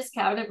Churchill and his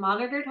cabinet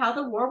monitored how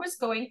the war was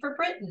going for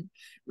Britain,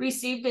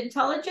 received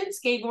intelligence,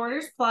 gave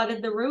orders,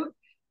 plotted the route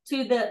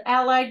to the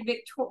Allied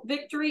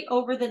victory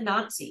over the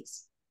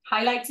Nazis.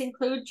 Highlights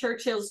include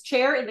Churchill's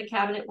chair in the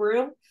cabinet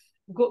room,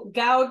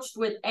 gouged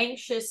with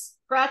anxious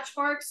scratch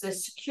marks, a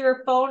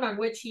secure phone on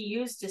which he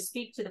used to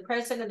speak to the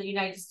President of the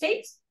United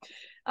States,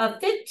 a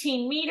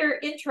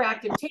 15-meter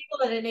interactive table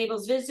that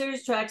enables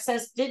visitors to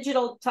access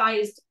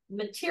digitalized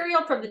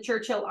material from the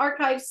Churchill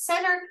Archives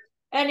Center,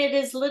 and it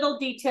is little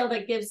detail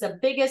that gives the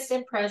biggest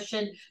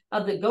impression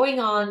of the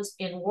going-ons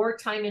in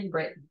wartime in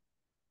Britain.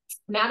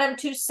 Madame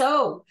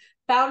Tussaud,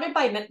 founded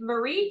by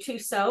Marie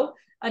Tussaud,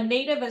 a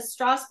native of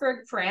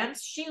Strasbourg,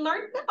 France, she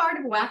learned the art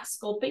of wax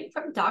sculpting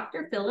from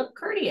Dr. Philip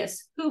Curtius,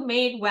 who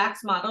made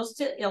wax models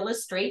to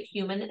illustrate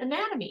human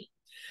anatomy.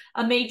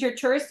 A major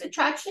tourist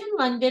attraction in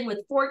London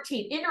with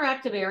 14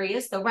 interactive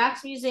areas, the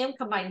Wax Museum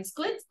combines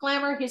glitz,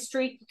 glamour,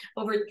 history,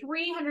 over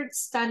 300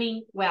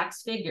 stunning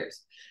wax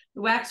figures.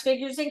 The wax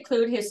figures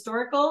include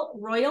historical,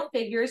 royal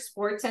figures,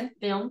 sports, and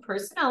film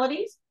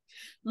personalities.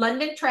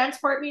 London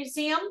Transport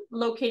Museum,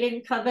 located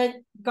in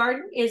Covent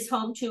Garden, is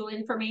home to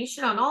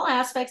information on all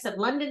aspects of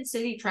London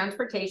city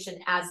transportation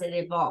as it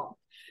evolved.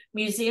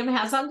 Museum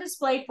has on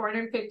display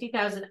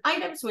 450,000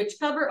 items, which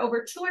cover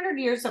over 200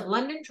 years of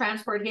London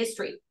transport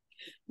history.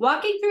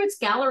 Walking through its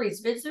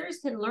galleries, visitors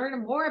can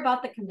learn more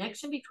about the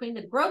connection between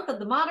the growth of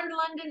the modern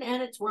London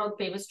and its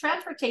world-famous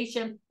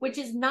transportation, which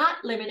is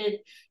not limited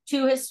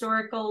to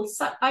historical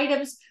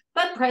items,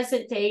 but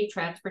present-day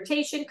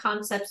transportation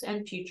concepts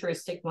and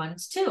futuristic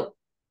ones too.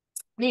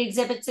 The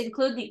exhibits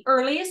include the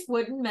earliest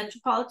wooden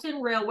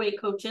Metropolitan Railway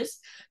coaches,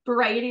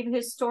 variety of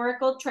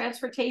historical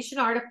transportation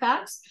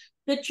artifacts.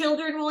 The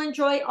children will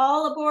enjoy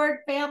all aboard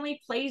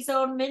family play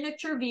zone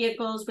miniature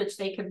vehicles, which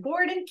they can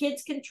board and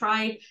kids can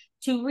try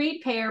to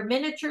repair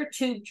miniature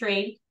tube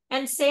train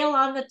and sail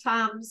on the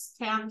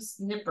Thames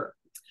Nipper.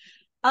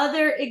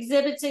 Other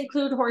exhibits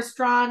include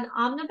horse-drawn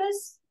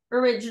omnibus,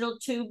 original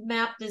tube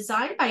map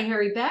design by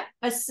Harry Beck,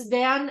 a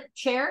sedan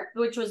chair,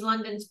 which was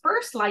London's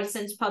first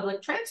licensed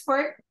public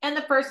transport, and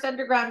the first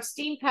underground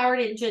steam-powered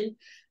engine,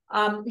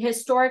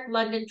 historic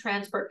London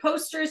transport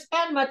posters,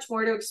 and much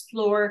more to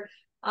explore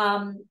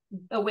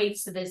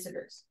awaits the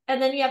visitors. And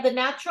then you have the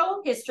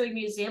Natural History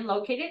Museum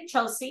located in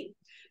Chelsea.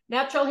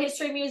 Natural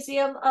History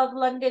Museum of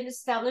London,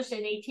 established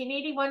in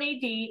 1881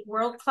 AD,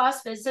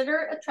 world-class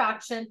visitor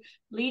attraction,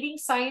 leading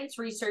science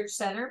research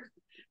center.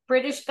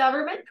 British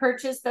government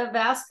purchased the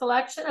vast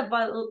collection of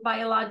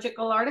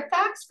biological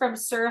artifacts from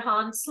Sir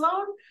Hans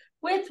Sloane,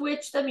 with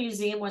which the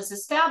museum was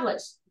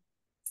established.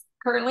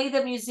 Currently,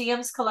 the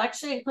museum's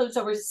collection includes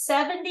over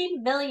 70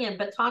 million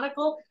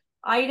botanical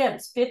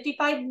items,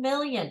 55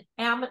 million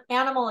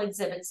animal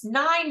exhibits,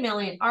 9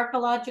 million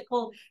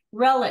archaeological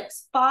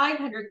relics,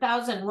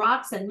 500,000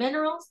 rocks and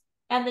minerals,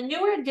 and the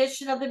newer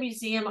addition of the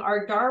museum,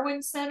 our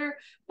Darwin Center,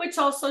 which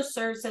also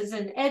serves as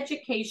an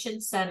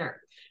education center.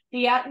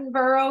 The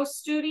Attenborough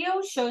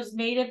Studio shows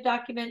native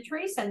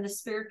documentaries, and the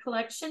Spirit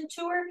Collection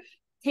Tour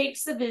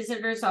takes the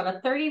visitors on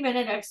a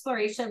 30-minute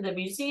exploration of the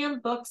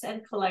museum, books,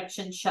 and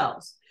collection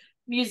shelves.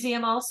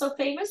 Museum also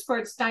famous for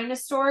its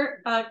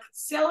dinosaur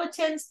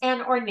skeletons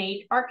and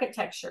ornate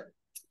architecture.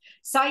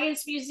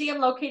 Science Museum,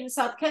 located in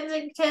South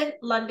Kensington,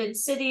 London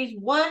City's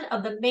one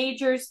of the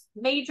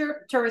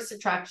major tourist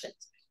attractions.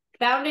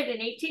 Founded in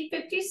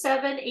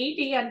 1857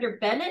 AD under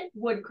Bennett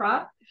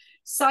Woodcroft,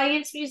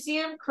 Science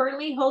Museum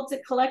currently holds a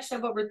collection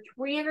of over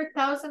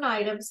 300,000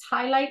 items.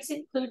 Highlights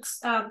include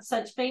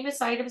such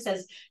famous items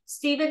as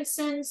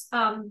Stephenson's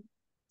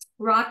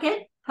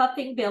rocket,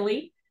 Puffing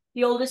Billy,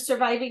 the oldest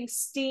surviving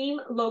steam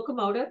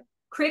locomotive,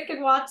 Crick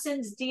and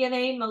Watson's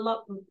DNA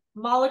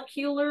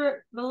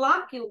molecular.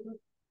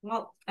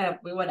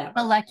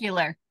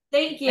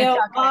 Thank you.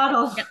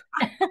 Model.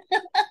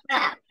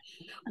 Yep.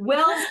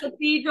 Wells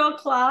Cathedral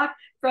clock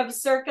from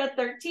circa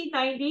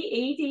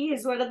 1390 AD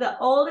is one of the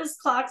oldest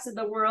clocks in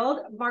the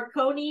world.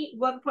 Marconi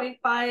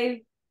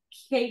 1.5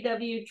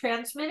 kW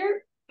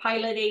transmitter,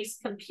 Pilot Ace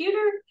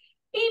computer,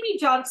 Amy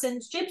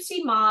Johnson's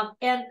Gypsy Mob,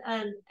 and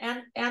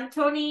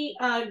Antony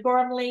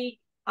Gormley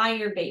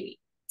Iron Baby.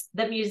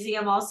 The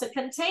museum also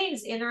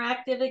contains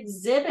interactive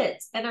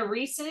exhibits and a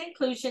recent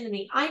inclusion in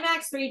the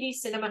IMAX 3D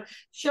cinema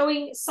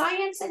showing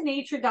science and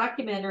nature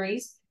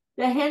documentaries.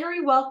 The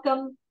Henry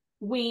Wellcome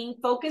Wing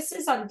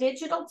focuses on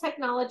digital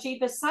technology,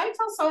 besides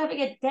also having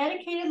a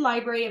dedicated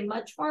library, and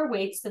much more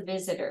awaits the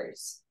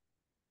visitors.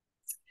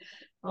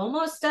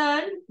 Almost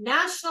done.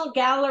 National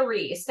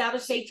Gallery,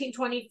 established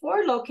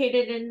 1824,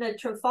 located in the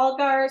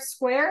Trafalgar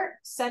Square,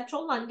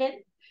 central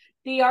London.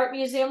 The Art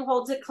Museum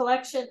holds a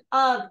collection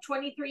of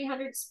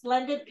 2,300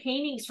 splendid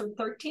paintings from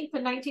 13th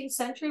and 19th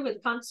century,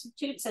 which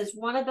constitutes as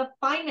one of the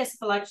finest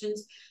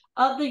collections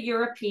of the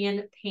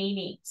European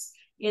paintings.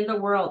 in the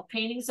world.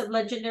 Paintings of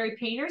legendary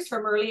painters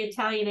from early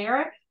Italian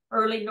era,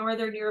 early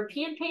Northern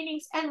European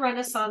paintings, and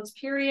Renaissance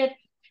period.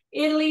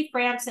 Italy,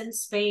 France, and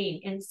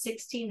Spain in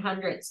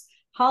 1600s.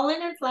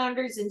 Holland and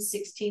Flanders in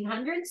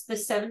 1600s, the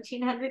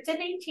 1700s, and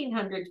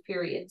 1800s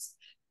periods.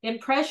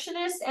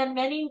 Impressionists and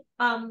many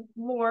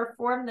more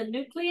form the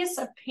nucleus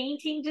of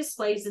painting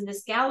displays in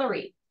this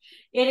gallery.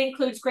 It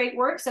includes great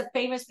works of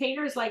famous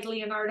painters like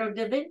Leonardo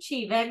da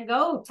Vinci, Van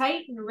Gogh,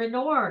 Titan,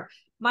 Renoir,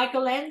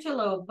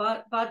 Michelangelo,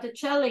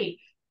 Botticelli,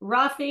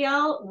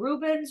 Raphael,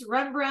 Rubens,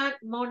 Rembrandt,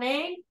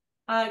 Monet,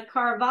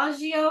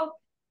 Caravaggio,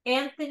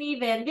 Anthony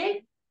van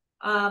Dyck,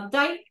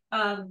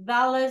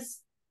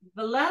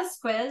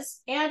 Velázquez,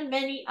 and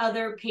many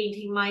other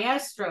painting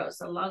maestros,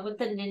 along with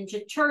the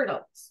Ninja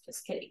Turtles.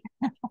 Just kidding.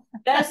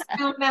 Best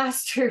known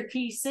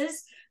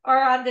masterpieces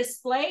are on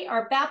display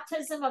are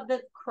Baptism of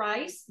the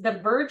Christ, The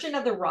Virgin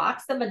of the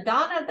Rocks, The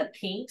Madonna of the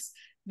Pinks,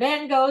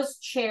 Van Gogh's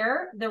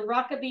Chair, The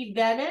Rokeby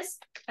Venus,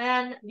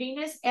 and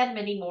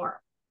many more.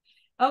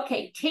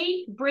 Okay,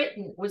 Tate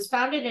Britain was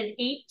founded in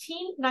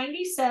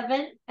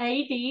 1897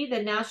 AD,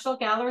 the National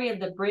Gallery of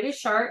the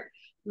British Art,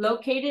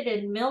 located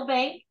in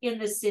Millbank in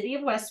the city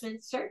of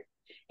Westminster.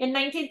 In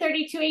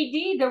 1932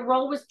 AD, the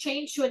role was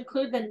changed to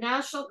include the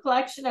National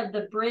Collection of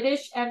the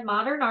British and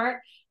Modern Art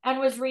and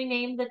was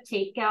renamed the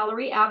Tate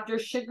Gallery after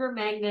sugar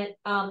magnate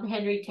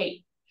Henry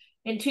Tate.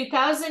 In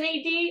 2000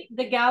 AD,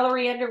 the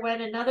gallery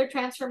underwent another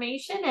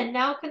transformation and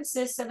now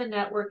consists of a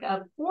network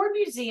of 4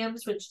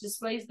 museums which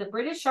displays the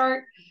British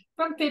art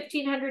from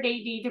 1500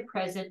 AD to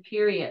present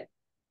period.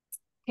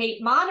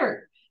 Tate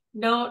Modern,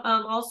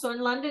 also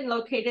in London,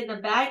 located in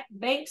the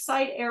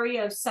Bankside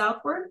area of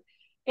Southwark.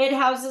 It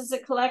houses a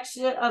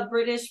collection of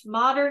British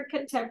modern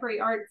contemporary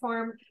art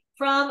form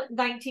from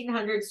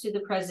 1900s to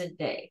the present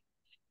day.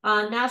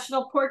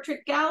 National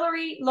Portrait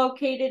Gallery,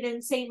 located in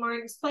St.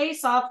 Martin's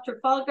Place off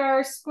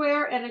Trafalgar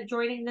Square and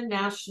adjoining the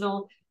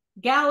National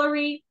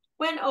Gallery.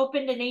 When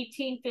opened in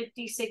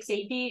 1856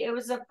 AD, it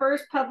was the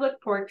first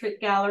public portrait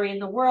gallery in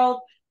the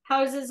world,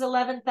 houses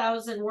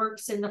 11,000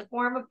 works in the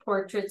form of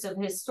portraits of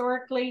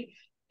historically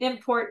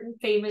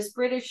important famous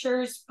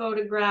Britishers,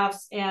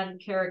 photographs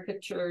and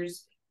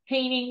caricatures,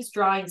 paintings,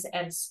 drawings,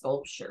 and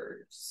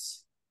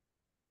sculptures.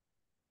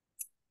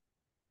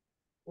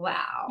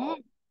 Wow.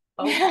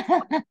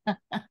 Oh,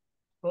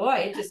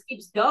 boy, it just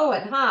keeps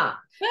going, huh?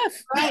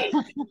 Right.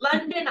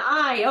 London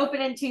Eye,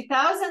 opened in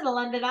 2000. The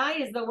London Eye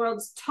is the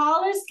world's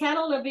tallest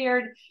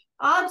cantilevered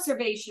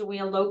observation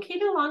wheel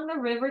located along the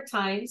River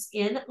Thames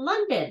in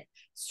London.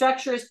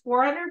 Structure is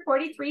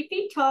 443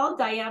 feet tall,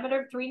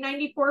 diameter of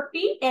 394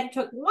 feet, and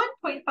took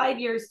 1.5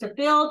 years to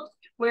build,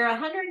 where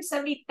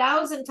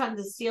 170,000 tons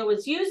of steel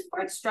was used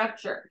for its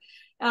structure.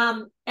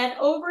 And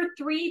over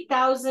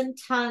 3,000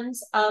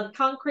 tons of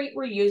concrete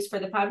were used for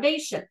the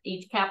foundation.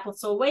 Each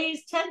capsule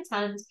weighs 10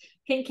 tons,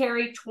 can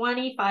carry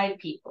 25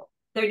 people.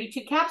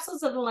 32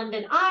 capsules of the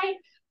London Eye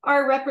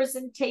are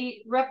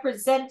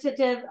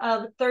representative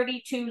of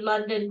 32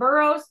 London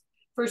boroughs.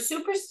 For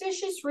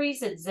superstitious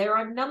reasons, they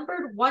are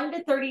numbered 1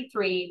 to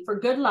 33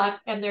 for good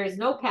luck, and there is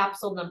no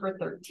capsule number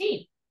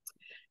 13.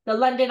 The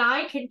London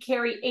Eye can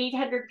carry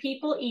 800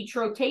 people each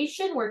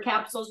rotation, where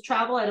capsules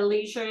travel at a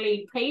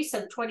leisurely pace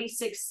of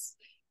 26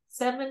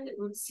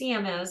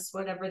 cms,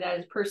 whatever that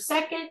is, per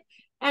second,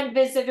 and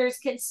visitors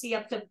can see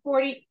up to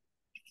 40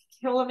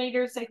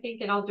 kilometers, I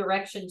think, in all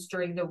directions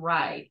during the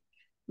ride.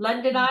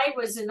 London Eye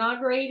was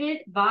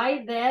inaugurated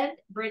by then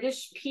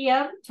British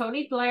PM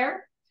Tony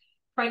Blair,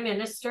 Prime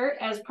Minister,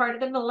 as part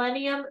of the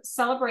Millennium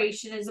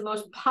Celebration, is the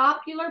most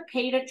popular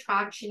paid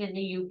attraction in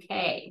the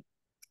UK.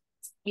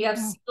 You have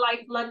Sea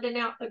Life London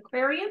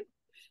Aquarium,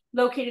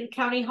 located in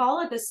County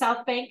Hall at the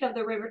south bank of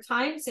the River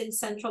Thames in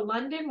central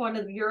London, one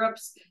of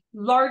Europe's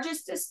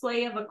largest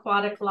display of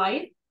aquatic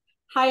life.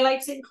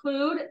 Highlights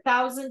include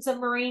thousands of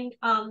marine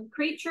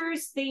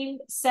creatures, themed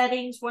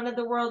settings, one of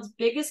the world's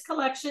biggest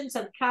collections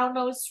of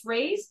cow-nosed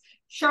rays,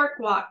 shark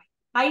walk,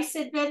 ice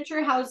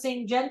adventure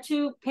housing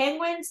Gentoo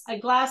penguins, a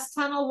glass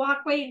tunnel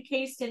walkway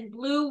encased in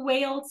blue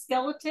whale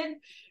skeleton,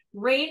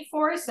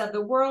 rainforest of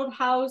the world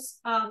houses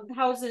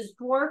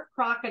dwarf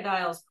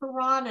crocodiles,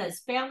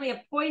 piranhas, family of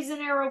poison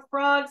arrow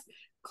frogs,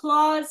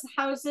 claws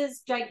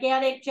houses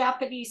gigantic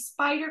Japanese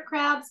spider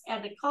crabs,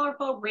 and the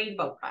colorful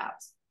rainbow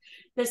crabs.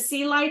 The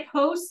Sea Life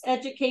hosts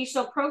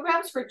educational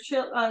programs for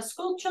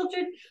school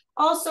children,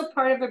 also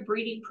part of a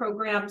breeding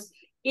programs,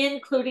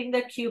 including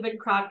the Cuban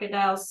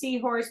crocodile,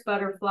 seahorse,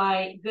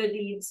 butterfly,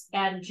 goodies,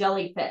 and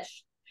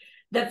jellyfish.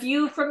 The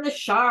view from the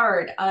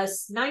Shard, a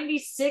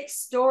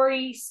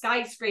 96-story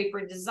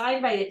skyscraper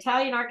designed by the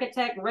Italian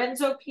architect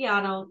Renzo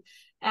Piano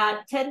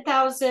at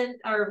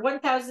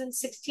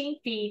 1,016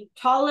 feet,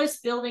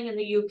 tallest building in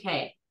the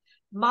UK.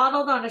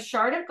 Modeled on a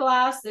shard of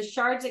glass, the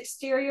Shard's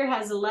exterior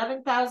has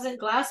 11,000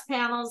 glass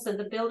panels, and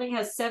the building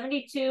has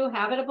 72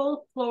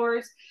 habitable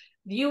floors,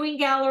 viewing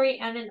gallery,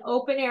 and an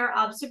open-air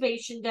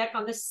observation deck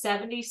on the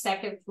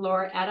 72nd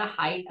floor at a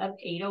height of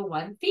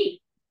 801 feet.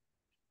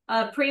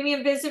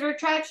 Premium visitor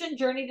attraction,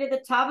 journey to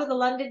the top of the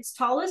London's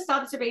tallest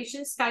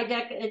observation sky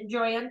deck.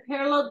 Enjoy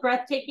unparalleled,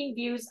 breathtaking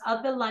views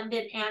of the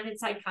London and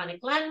its iconic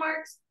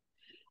landmarks.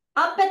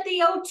 Up at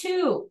the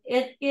O2,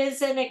 it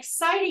is an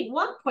exciting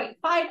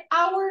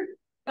 1.5-hour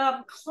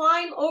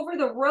climb over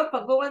the roof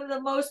of one of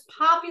the most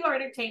popular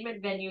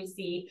entertainment venues,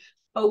 the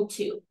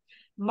O2.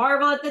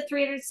 Marvel at the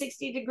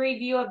 360-degree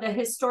view of the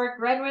historic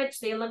Greenwich,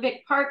 the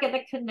Olympic Park, and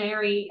the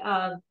Canary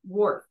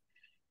Wharf.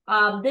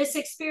 This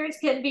experience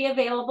can be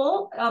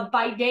available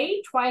by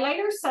day,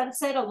 twilight, or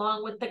sunset,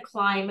 along with the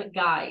climb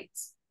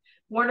guides.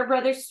 Warner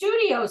Brothers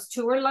Studios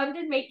tour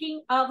London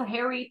making of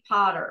Harry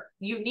Potter.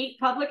 Unique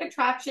public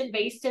attraction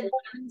based in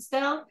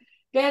Lonsdale,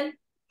 then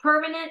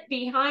permanent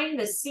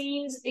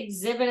behind-the-scenes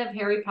exhibit of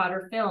Harry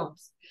Potter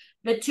films.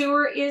 The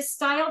tour is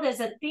styled as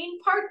a theme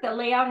park. The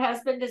layout has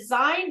been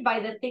designed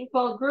by the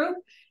Thinkwell Group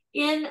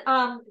in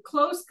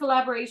close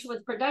collaboration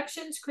with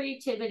productions,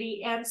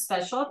 creativity, and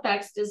special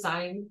effects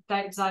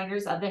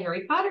designers of the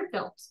Harry Potter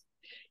films.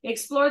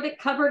 Explore the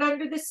cupboard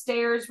under the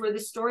stairs where the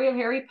story of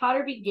Harry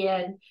Potter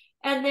began,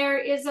 and there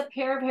is a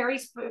pair of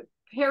Harry's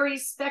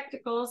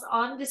spectacles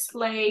on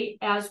display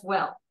as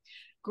well.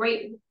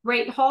 Great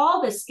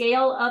hall. The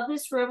scale of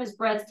this room is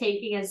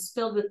breathtaking as it's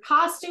filled with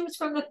costumes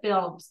from the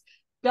films.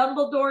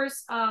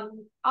 Dumbledore's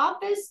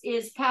office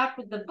is packed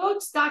with the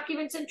books,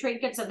 documents, and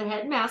trinkets of the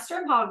headmaster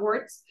of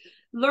Hogwarts.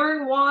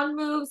 Learn wand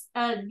moves,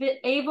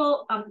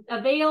 avail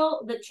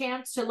the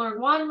chance to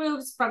learn wand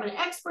moves from an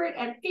expert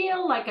and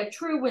feel like a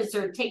true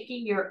wizard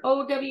taking your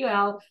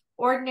OWL,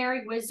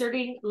 Ordinary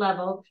Wizarding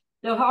level.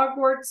 The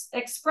Hogwarts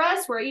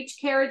Express, where each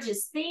carriage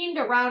is themed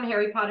around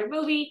Harry Potter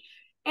movie,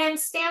 and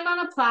stand on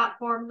a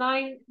platform,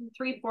 9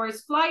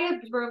 3/4, fly a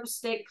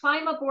broomstick,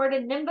 climb aboard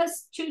a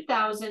Nimbus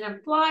 2000,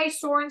 and fly,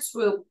 soar, and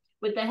swoop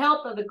with the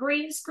help of a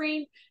green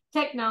screen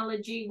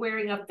technology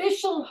wearing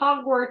official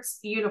Hogwarts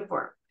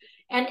uniform.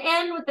 And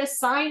end with a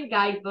signed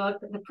guidebook,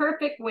 the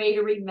perfect way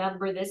to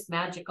remember this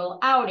magical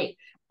outing.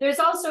 There's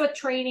also a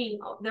training,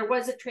 there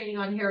was a training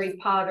on Harry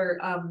Potter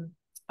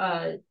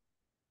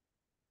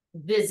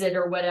visit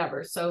or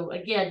whatever. So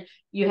again,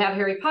 you have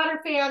Harry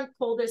Potter fan,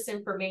 pull this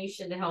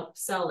information to help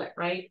sell it,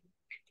 right?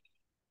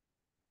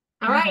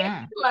 All right,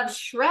 I love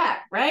Shrek,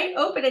 right?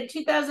 Opened in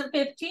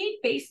 2015,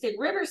 based in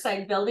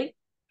Riverside Building,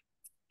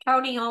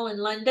 County Hall in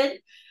London.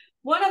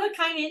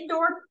 One-of-a-kind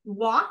indoor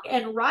walk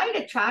and ride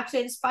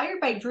attraction inspired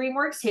by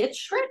DreamWorks hit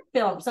Shrek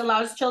films.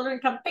 Allows children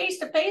to come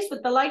face-to-face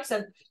with the likes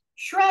of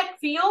Shrek,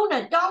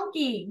 Fiona,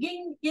 Donkey,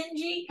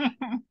 Gingy,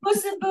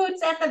 Puss in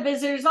Boots, and the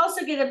visitors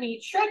also get to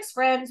meet Shrek's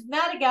friends,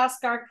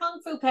 Madagascar,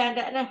 Kung Fu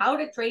Panda, and How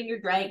to Train Your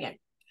Dragon.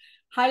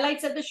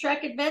 Highlights of the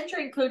Shrek adventure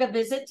include a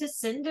visit to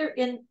Cinderella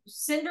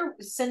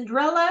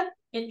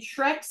in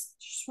Shrek's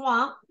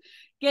swamp,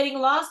 getting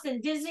lost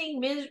in Disney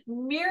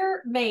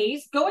Mirror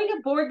Maze, going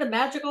aboard the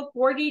magical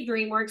 4D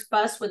DreamWorks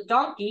bus with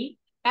Donkey,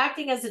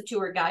 acting as a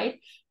tour guide,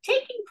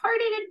 taking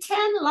part in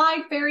 10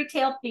 live fairy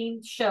tale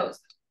themed shows,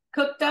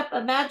 cooked up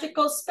a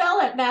magical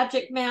spell at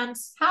Magic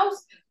Man's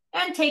house,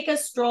 and take a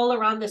stroll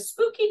around the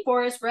spooky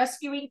forest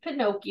rescuing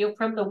Pinocchio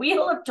from the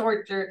wheel of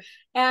torture,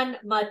 and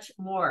much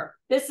more.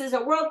 This is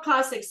a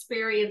world-class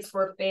experience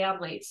for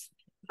families.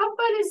 How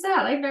fun is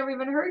that? I've never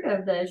even heard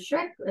of the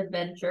Shrek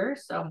adventure,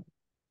 so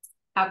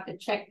have to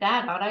check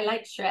that out. I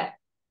like Shrek.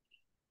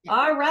 Yeah.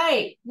 All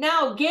right,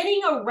 now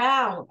getting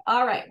around.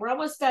 All right, we're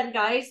almost done,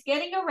 guys.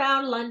 Getting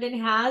around, London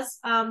has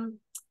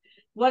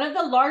one of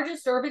the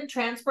largest urban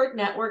transport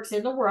networks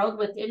in the world,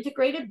 with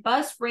integrated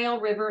bus, rail,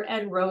 river,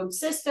 and road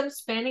systems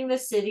spanning the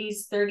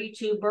city's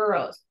 32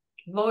 boroughs.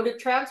 Mode of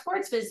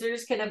transports,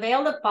 visitors can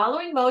avail the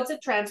following modes of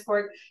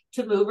transport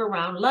to move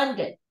around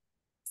London.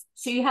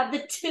 So you have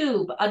the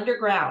Tube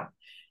underground,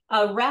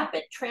 a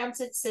rapid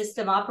transit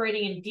system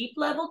operating in deep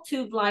level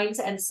tube lines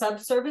and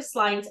subsurface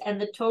lines,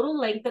 and the total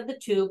length of the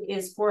tube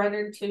is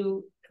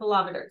 402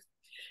 kilometers.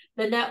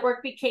 The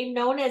network became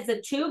known as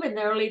the Tube in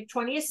the early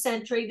 20th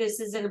century. This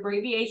is an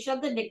abbreviation of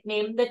the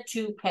nickname, the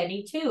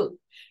Two-Penny Tube,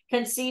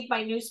 conceived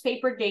by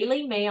newspaper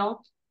Daily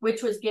Mail,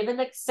 which was given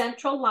the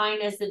central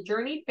line as the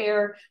journey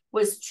fare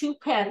was 2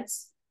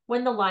 pence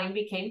when the line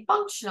became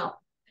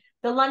functional.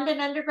 The London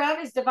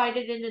Underground is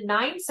divided into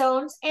 9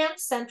 zones, and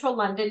central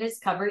London is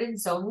covered in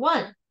Zone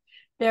 1.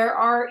 There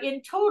are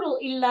in total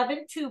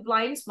 11 tube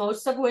lines,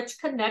 most of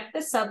which connect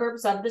the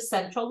suburbs of the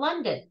central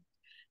London.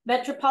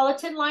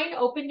 Metropolitan Line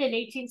opened in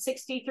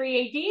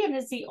 1863 AD and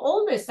is the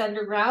oldest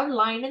underground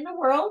line in the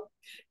world.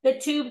 The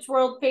tube's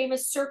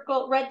world-famous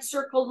red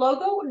circle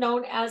logo,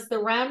 known as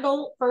the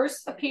Randall,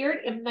 first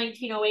appeared in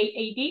 1908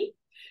 AD.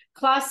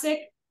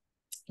 Classic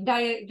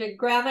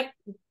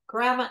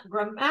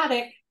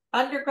grammatic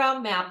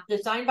underground map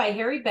designed by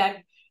Harry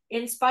Beck,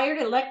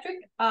 inspired electric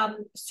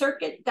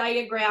circuit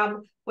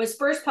diagram, was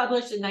first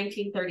published in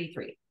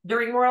 1933.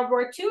 During World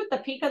War II, at the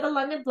peak of the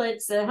London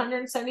Blitz, the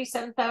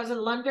 177,000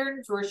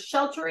 Londoners were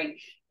sheltering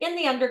in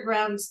the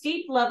underground's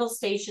deep level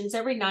stations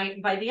every night.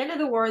 And by the end of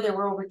the war, there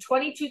were over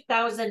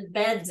 22,000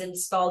 beds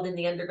installed in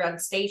the underground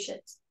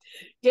stations.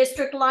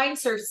 District Line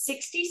serves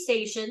 60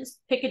 stations,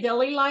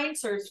 Piccadilly Line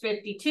serves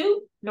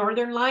 52,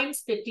 Northern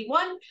Line's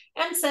 51,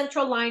 and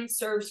Central Line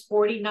serves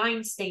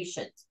 49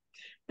 stations.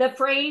 The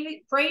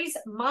phrase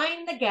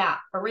 "mind the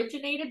gap"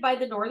 originated by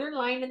the Northern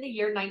Line in the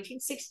year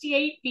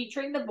 1968,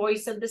 featuring the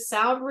voice of the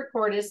sound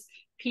recordist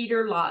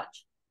Peter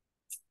Lodge.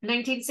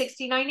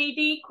 1969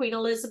 AD, Queen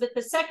Elizabeth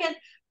II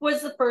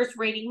was the first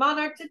reigning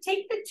monarch to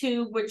take the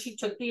tube when she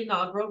took the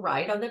inaugural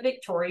ride on the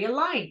Victoria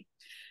Line.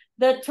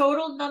 The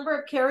total number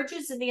of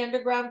carriages in the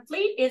underground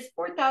fleet is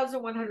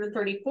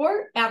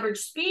 4,134. Average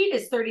speed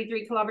is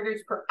 33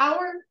 kilometers per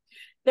hour.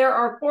 There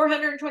are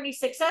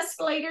 426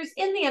 escalators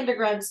in the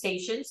underground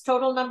stations.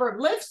 Total number of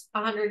lifts,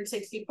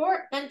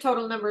 164. And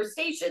total number of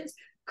stations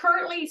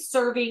currently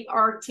serving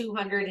are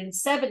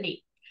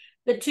 270.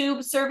 The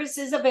tube service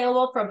is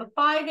available from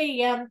 5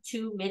 a.m.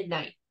 to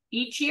midnight.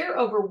 Each year,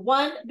 over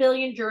 1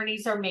 billion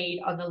journeys are made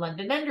on the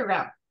London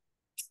Underground.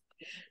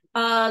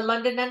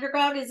 London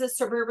Underground is a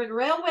suburban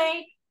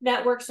railway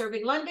network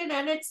serving London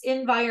and its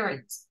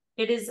environs.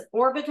 It is an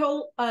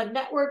orbital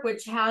network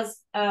which has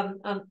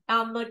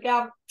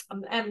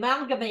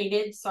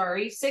amalgamated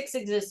 6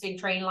 existing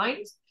train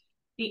lines: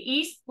 the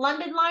East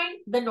London Line,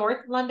 the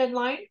North London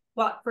Line,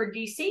 Watford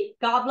DC,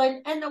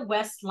 Goblin, and the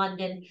West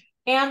London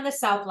and the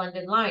South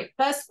London Line,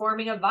 thus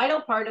forming a vital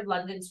part of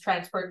London's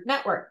transport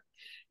network.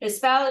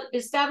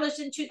 Established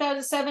in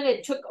 2007,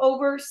 it took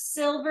over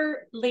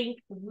Silver Link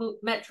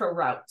metro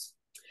routes.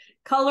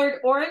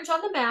 Colored orange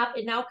on the map,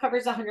 it now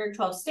covers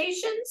 112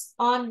 stations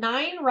on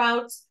 9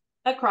 routes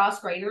across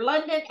Greater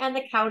London, and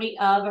the county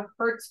of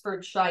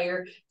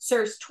Hertfordshire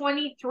serves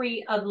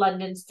 23 of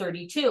London's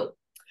 32.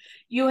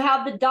 You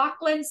have the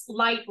Docklands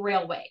Light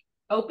Railway.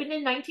 Opened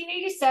in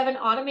 1987,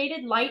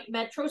 automated light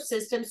metro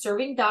system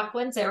serving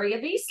Docklands area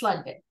of East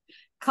London.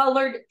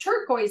 Colored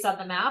turquoise on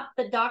the map,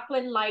 the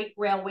Dockland Light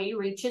Railway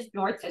reaches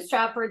north to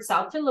Stratford,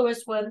 south to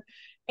Lewisham,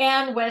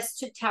 and west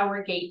to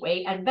Tower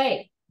Gateway and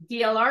Bay.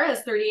 DLR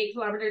has 38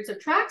 kilometers of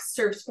tracks,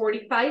 serves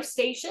 45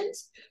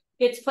 stations.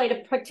 It's played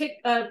a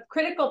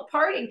critical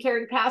part in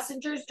carrying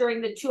passengers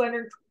during the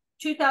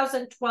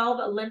 2012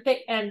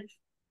 Olympic and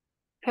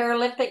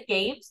Paralympic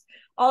Games.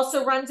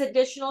 Also runs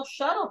additional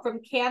shuttle from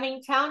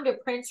Canning Town to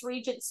Prince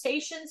Regent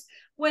stations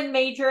when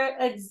major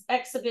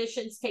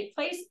exhibitions take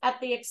place at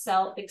the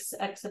Excel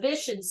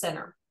Exhibition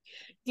Centre.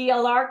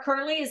 DLR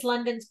currently is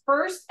London's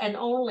first and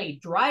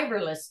only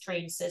driverless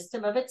train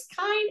system of its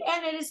kind,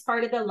 and it is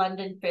part of the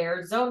London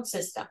Fare Zone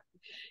system.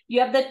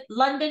 You have the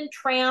London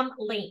Tram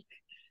Link.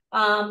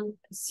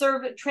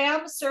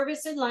 Tram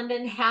service in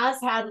London has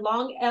had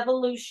long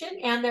evolution,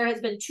 and there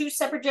has been 2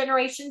 separate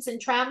generations in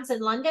trams in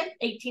London,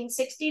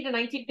 1860 to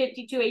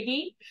 1952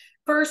 AD.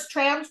 First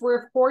trams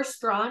were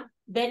horse-drawn,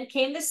 then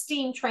came the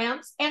steam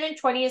trams, and in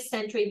 20th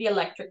century, the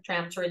electric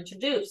trams were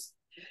introduced.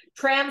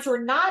 Trams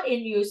were not in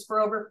use for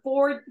over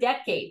 4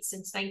 decades,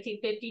 since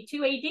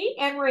 1952 AD,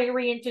 and were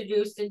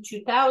reintroduced in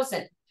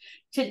 2000.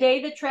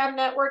 Today, the tram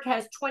network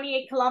has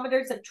 28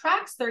 kilometers of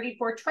tracks,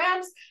 34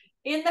 trams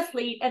in the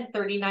fleet, and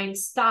 39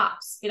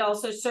 stops. It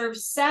also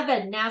serves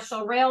 7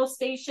 national rail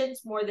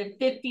stations, more than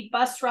 50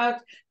 bus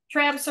routes.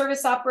 Tram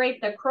service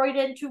operate the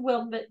Croydon to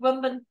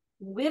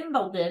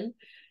Wimbledon,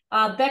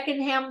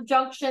 Beckenham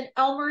Junction,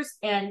 Elmers,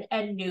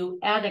 and New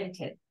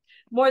Addington.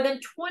 More than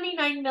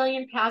 29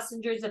 million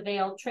passengers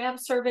availed tram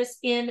service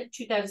in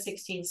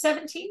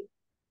 2016-17.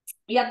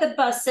 You have the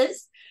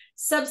buses.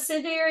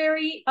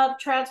 Subsidiary of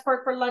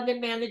Transport for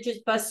London manages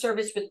bus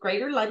service with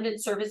Greater London,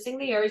 servicing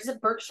the areas of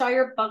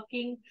Berkshire,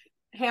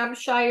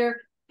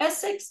 Buckinghamshire,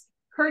 Essex,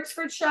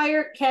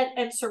 Hertfordshire, Kent,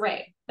 and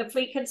Surrey. The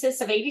fleet consists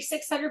of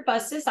 8,600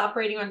 buses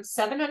operating on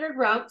 700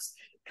 routes,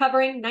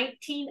 covering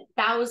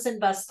 19,000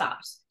 bus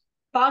stops.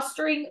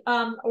 Fostering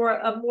a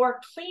more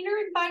cleaner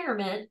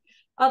environment,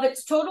 of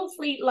its total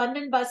fleet,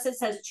 London Buses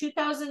has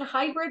 2,000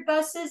 hybrid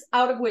buses,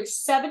 out of which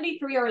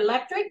 73 are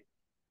electric,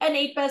 and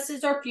 8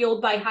 buses are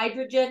fueled by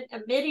hydrogen,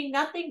 emitting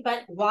nothing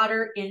but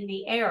water in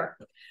the air.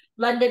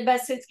 London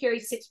Buses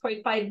carry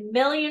 6.5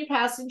 million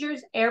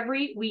passengers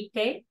every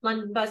weekday.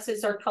 London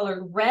Buses are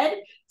colored red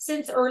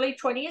since early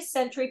 20th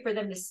century for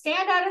them to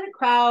stand out of the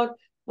crowd,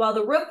 while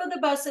the roof of the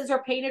buses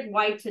are painted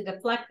white to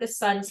deflect the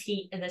sun's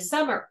heat in the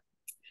summer.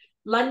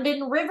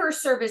 London River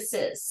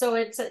Services. So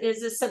it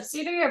is a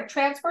subsidiary of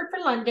Transport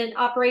for London,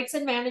 operates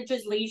and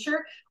manages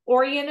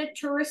leisure-oriented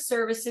tourist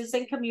services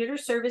and commuter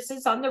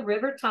services on the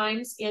River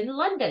Thames in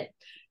London.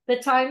 The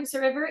Thames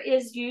River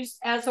is used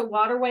as a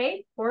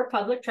waterway for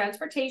public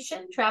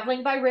transportation.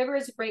 Traveling by river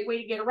is a great way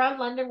to get around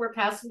London, where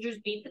passengers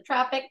beat the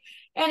traffic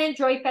and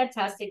enjoy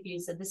fantastic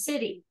views of the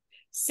city.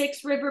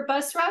 6 river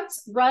bus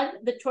routes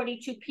run the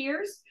 22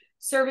 piers.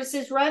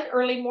 Services run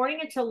early morning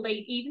until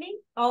late evening.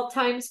 All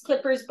times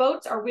Clippers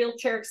boats are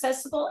wheelchair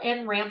accessible,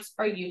 and ramps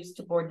are used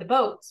to board the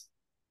boats.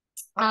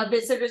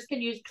 Visitors can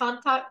use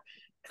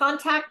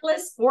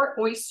contactless or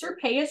Oyster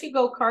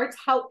pay-as-you-go cards.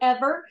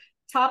 However,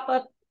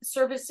 top-up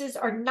services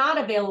are not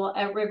available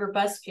at river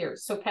bus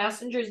piers, so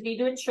passengers need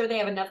to ensure they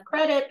have enough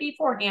credit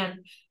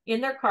beforehand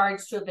in their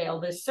cards to avail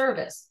this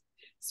service.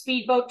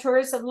 Speedboat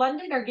tours of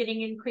London are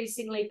getting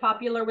increasingly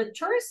popular with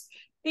tourists.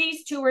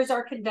 These tours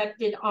are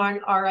conducted on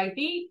RIB,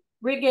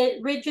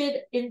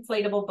 rigid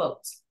inflatable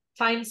boats.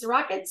 Times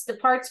Rockets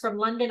departs from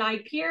London Eye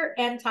Pier,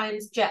 and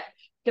Times Jet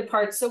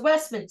departs the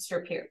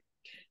Westminster Pier.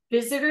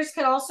 Visitors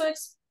can also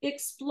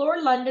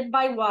explore London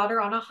by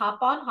water on a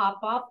hop-on,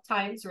 hop-off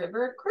Thames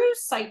River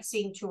cruise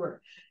sightseeing tour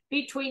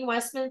between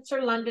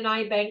Westminster, London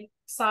Eye,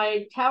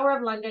 Bankside, Tower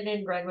of London,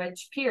 and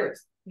Greenwich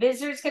Piers.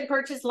 Visitors can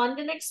purchase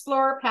London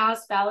Explorer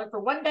Pass, valid for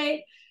 1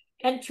 day,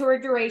 and tour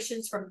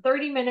durations from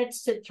 30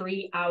 minutes to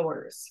 3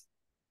 hours.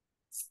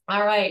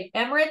 All right,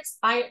 Emirates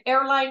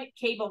Airline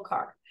Cable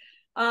Car.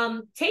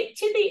 Take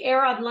to the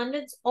air on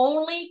London's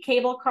only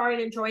cable car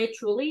and enjoy a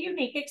truly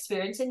unique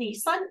experience in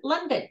East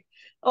London.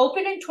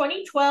 Opened in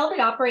 2012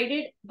 and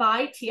operated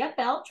by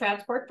TfL,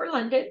 Transport for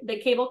London,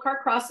 the cable car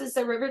crosses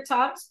the River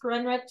Thames,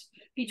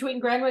 between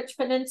Greenwich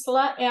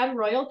Peninsula and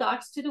Royal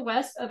Docks to the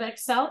west of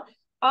Excel,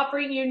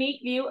 offering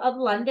unique view of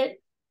London.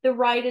 The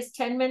ride is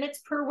 10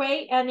 minutes per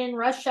way, and in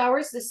rush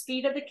hours, the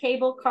speed of the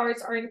cable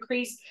cars are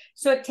increased,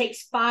 so it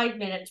takes 5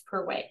 minutes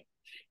per way.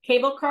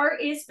 Cable car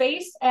is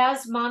based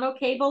as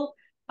monocable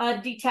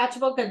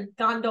detachable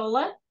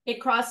gondola. It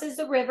crosses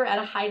the river at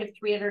a height of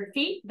 300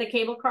 feet. The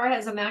cable car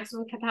has a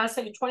maximum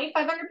capacity of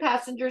 2,500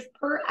 passengers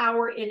per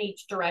hour in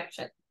each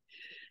direction.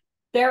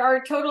 There are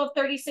a total of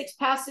 36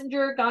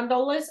 passenger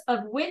gondolas,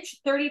 of which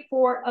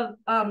 34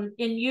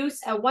 in use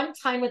at one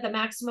time, with a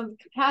maximum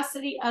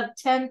capacity of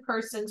 10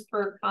 persons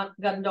per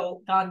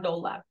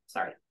gondola.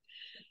 Sorry.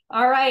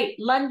 All right,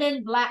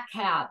 London Black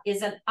Cab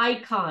is an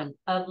icon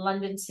of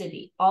London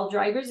City. All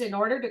drivers, in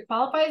order to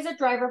qualify as a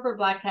driver for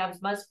Black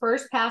Cabs, must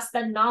first pass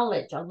the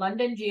knowledge of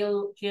London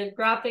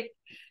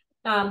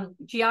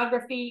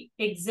geography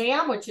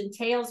exam, which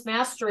entails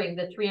mastering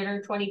the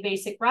 320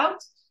 basic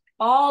routes,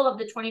 all of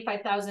the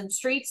 25,000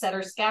 streets that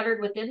are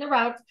scattered within the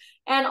route,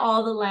 and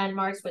all the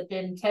landmarks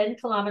within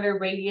 10-kilometer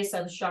radius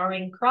of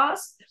Charing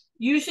Cross.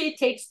 Usually it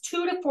takes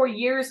 2 to 4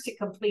 years to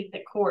complete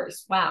the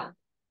course. Wow.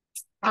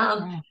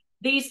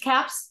 These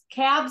cabs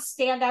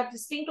stand out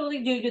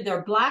distinctly due to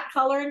their black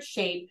color and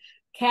shape.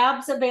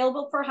 Cabs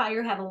available for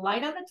hire have a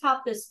light on the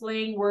top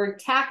displaying word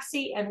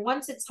taxi, and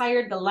once it's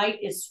hired, the light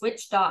is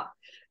switched off.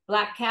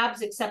 Black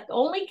cabs accept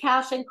only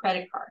cash and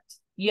credit cards.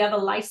 You have a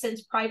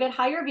licensed private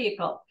hire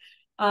vehicle.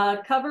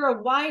 Cover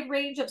a wide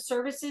range of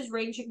services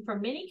ranging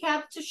from mini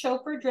cabs to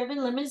chauffeur-driven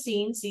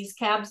limousines. These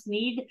cabs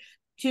need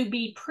to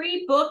be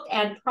pre-booked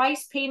and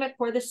price payment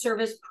for the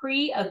service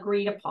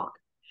pre-agreed upon.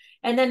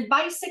 And then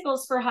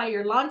bicycles for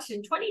hire launched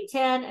in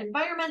 2010,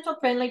 environmental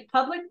friendly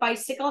public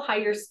bicycle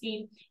hire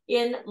scheme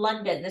in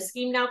London. The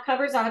scheme now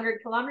covers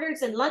 100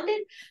 kilometers in London,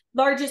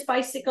 largest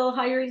bicycle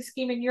hiring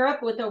scheme in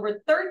Europe, with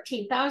over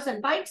 13,000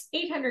 bikes,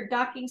 800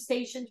 docking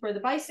stations where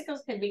the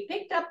bicycles can be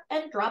picked up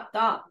and dropped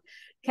off.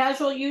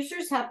 Casual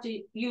users have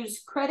to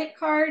use credit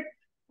card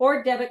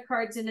or debit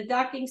cards in a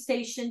docking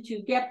station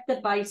to get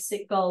the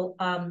bicycle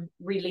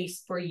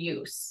released for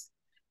use.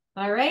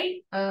 All right,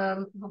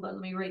 hold on, let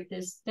me write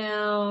this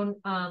down.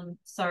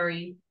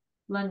 Sorry,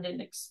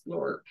 London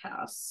Explorer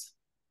Pass.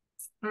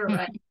 All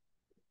right.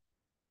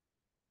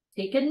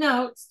 Taking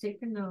notes.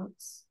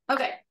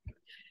 Okay,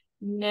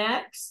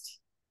 next.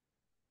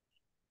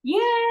 Yay,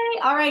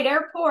 all right,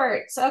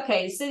 airports.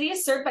 Okay, city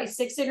is served by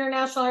 6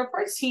 international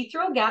airports: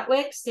 Heathrow,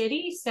 Gatwick,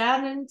 City,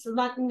 Stansted,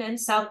 Luton, and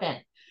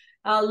Southend.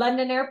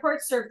 London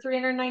airports serve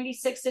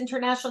 396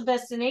 international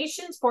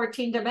destinations,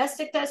 14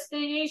 domestic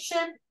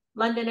destinations.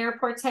 London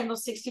airports handle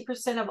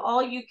 60% of all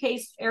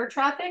UK's air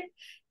traffic.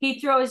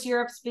 Heathrow is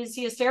Europe's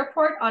busiest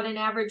airport. On an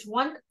average,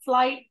 1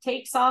 flight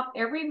takes off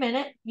every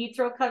minute.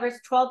 Heathrow covers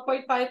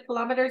 12.5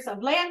 kilometers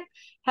of land,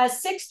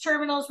 has 6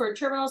 terminals, where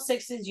Terminal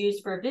 6 is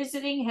used for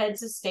visiting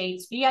heads of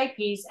states,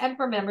 VIPs, and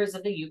for members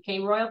of the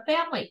UK royal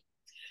family.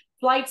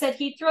 Flights at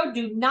Heathrow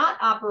do not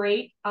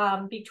operate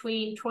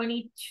between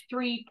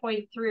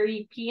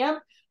 23:30 p.m.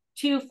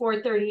 to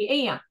 4:30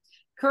 a.m.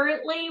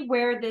 Currently,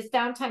 where this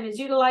downtime is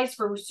utilized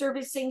for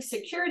servicing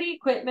security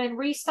equipment,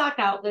 restock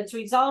outlets,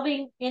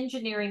 resolving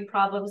engineering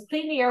problems,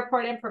 clean the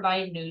airport, and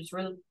provide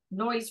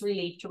noise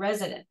relief to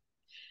residents.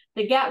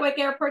 The Gatwick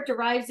Airport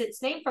derives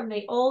its name from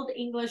the Old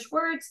English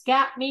words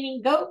Gat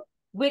meaning goat,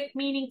 Wick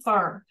meaning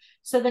farm.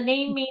 So the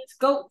name means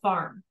goat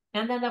farm.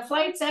 And then the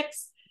flights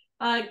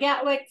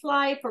Gatwick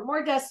fly for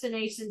more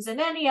destinations than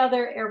any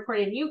other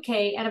airport in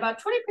UK, and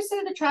about 20%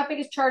 of the traffic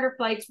is charter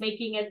flights,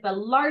 making it the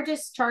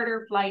largest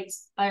charter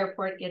flights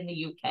airport in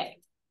the UK.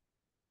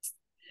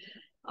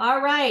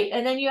 All right,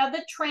 and then you have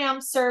the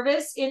tram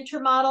service,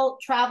 intermodal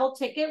travel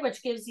ticket,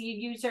 which gives the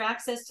user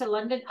access to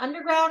London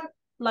Underground,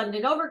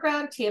 London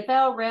Overground,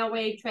 TfL,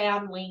 Railway,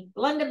 Tram, Link,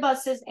 London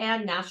buses,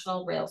 and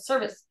National Rail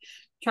Service.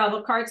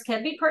 Travel cards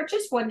can be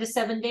purchased 1 to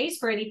 7 days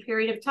for any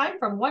period of time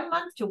from 1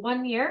 month to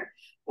 1 year.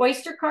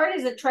 Oyster Card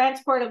is a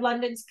transport of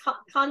London's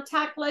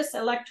contactless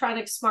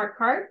electronic smart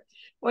card.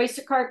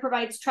 Oyster Card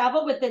provides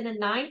travel within the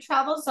 9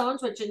 travel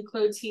zones, which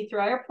includes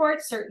Heathrow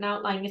Airport, certain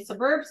outlying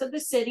suburbs of the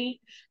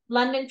city.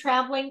 London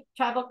travel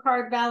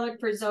card valid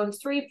for zones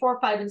 3, 4,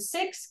 5, and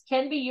 6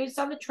 can be used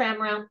on the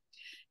tram route.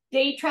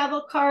 Day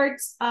travel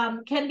cards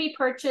can be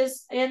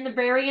purchased in the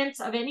variants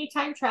of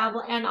anytime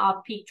travel and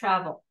off-peak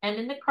travel. And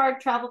in the card,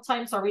 travel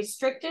times are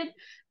restricted,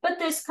 but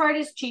this card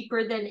is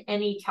cheaper than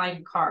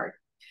anytime card.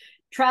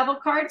 Travel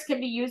cards can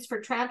be used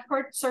for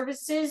transport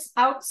services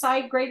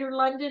outside Greater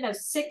London of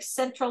 6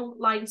 Central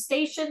Line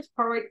stations,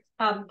 part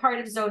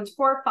of zones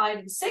 4, 5,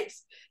 and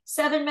 6,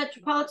 7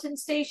 metropolitan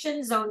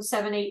stations, zones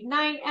 7, 8,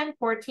 9, and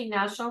 14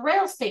 national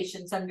rail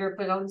stations under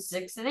zones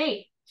 6 and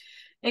 8.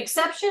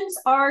 Exceptions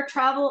are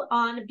travel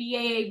on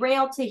BAA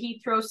rail to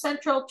Heathrow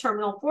Central,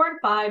 Terminal 4 and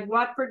 5,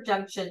 Watford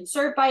Junction,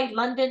 served by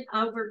London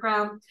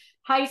Overground.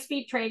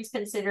 High-speed trains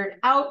considered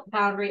out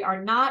boundary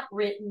are not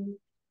written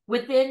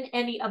within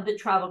any of the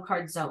travel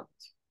card zones.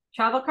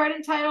 Travel card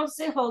entitles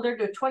the holder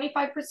to a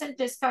 25%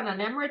 discount on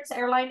Emirates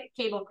Airline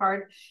cable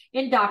card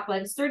in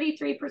Docklands,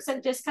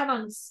 33% discount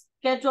on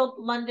scheduled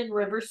London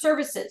River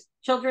services.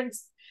 Children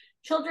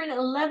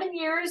 11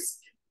 years,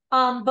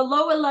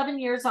 below 11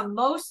 years on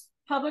most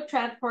public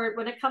transport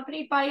when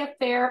accompanied by a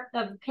fare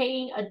of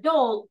paying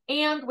adult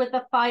and with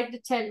a 5 to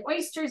 10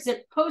 Oyster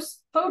Zip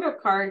post photo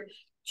card.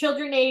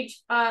 Children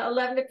age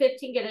 11 to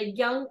 15 get a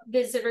young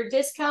visitor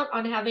discount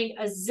on having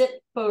a zip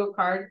photo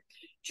card.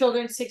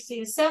 Children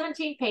 16 to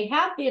 17 pay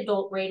half the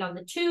adult rate on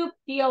the Tube,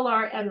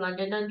 DLR, and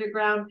London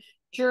Underground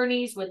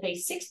journeys with a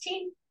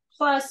 16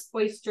 plus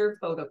Oyster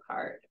photo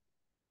card.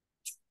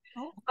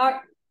 Oh.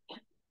 All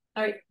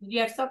right. Do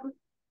you have something?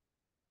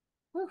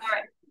 All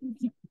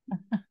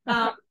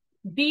right.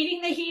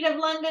 Beating the heat of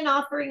London,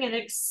 offering an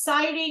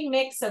exciting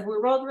mix of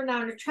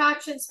world-renowned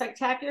attractions,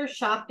 spectacular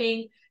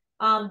shopping,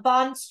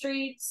 Bond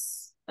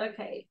Streets,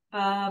 okay,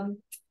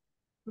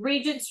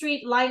 Regent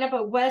Street lineup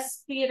of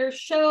West Theater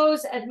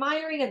shows,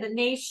 admiring of the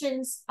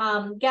nation's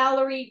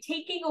gallery,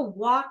 taking a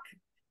walk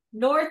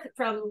north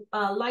from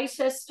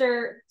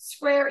Leicester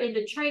Square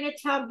into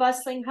Chinatown,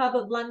 bustling hub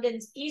of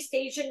London's East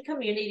Asian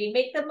community.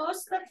 Make the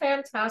most of the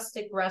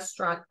fantastic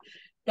restaurant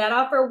that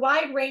offer a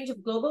wide range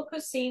of global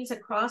cuisines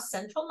across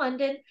central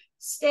London.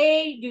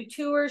 Stay, do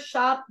tours,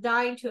 shop,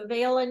 dine to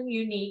avail a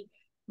unique,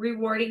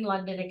 rewarding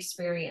London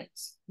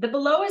experience. The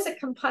below is a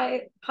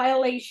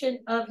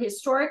compilation of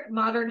historic,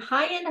 modern,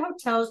 high-end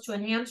hotels to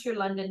enhance your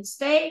London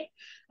stay.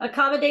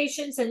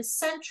 Accommodations in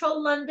central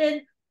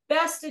London,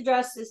 best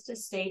addresses to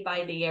stay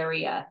by the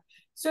area.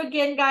 So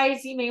again,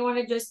 guys, you may want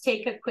to just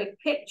take a quick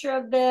picture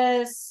of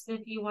this if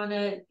you want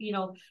to,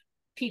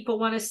 people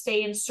want to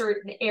stay in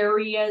certain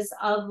areas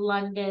of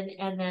London,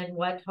 and then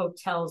what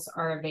hotels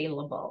are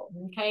available.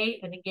 Okay.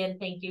 And again,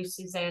 thank you,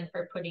 Suzanne,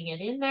 for putting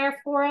it in there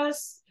for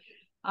us.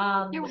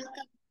 You're welcome.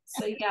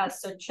 So yeah,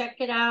 so check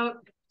it out.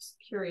 Just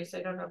curious.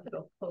 I don't know if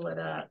it'll pull it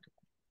up.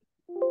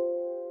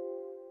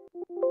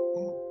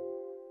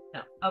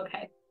 No.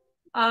 Okay.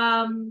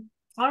 All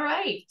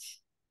right.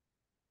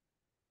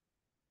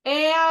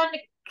 And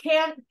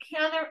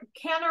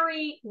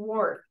Canary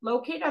Wharf,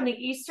 located on the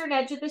eastern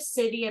edge of the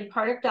city and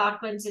part of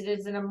Docklands, it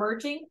is an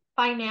emerging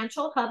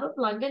financial hub of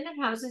London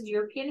and houses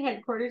European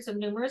headquarters of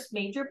numerous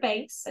major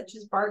banks such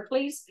as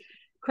Barclays,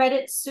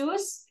 Credit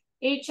Suisse,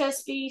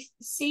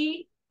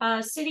 HSBC,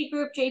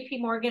 Citigroup,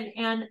 JP Morgan,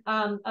 and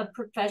of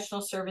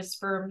professional service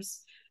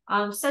firms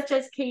such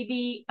as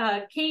KPMG,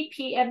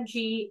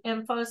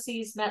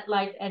 Infosys,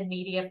 MetLife, and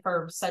media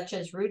firms such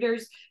as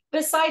Reuters,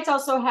 besides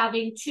also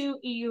having 2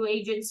 EU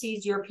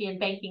agencies, European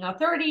Banking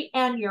Authority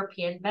and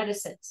European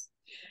Medicines.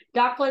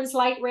 Docklands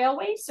Light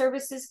Railway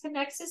services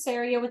connects this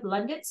area with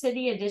London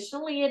City.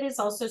 Additionally, it is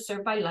also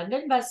served by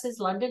London buses.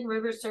 London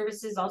River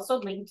services also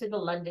linked to the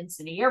London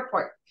City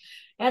Airport.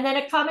 And then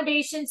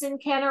accommodations in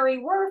Canary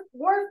Wharf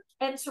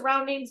and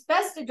surroundings,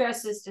 best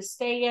addresses to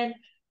stay in.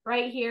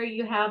 Right here,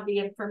 you have the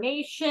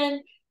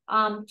information.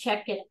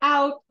 Check it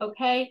out,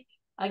 okay?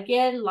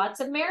 Again, lots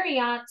of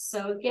Marriott.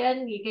 So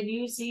again, you can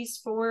use these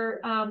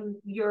for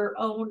your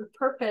own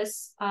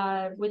purpose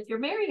with your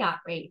Marriott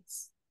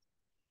rates.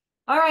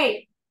 All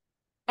right,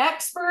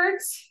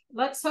 experts,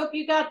 let's hope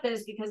you got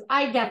this because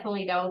I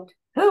definitely don't.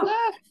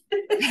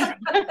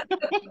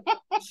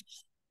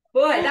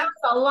 Boy, that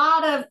was a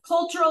lot of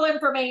cultural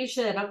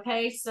information,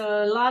 okay?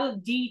 So a lot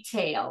of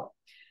detail.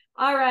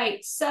 All right,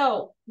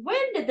 so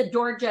when did the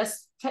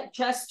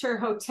Dorchester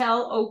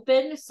Hotel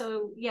open?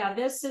 So yeah,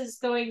 this is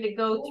going to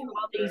go through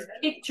all these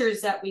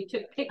pictures that we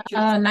took pictures.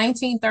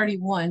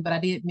 1931, but I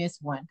did miss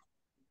one.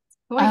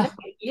 Boy, look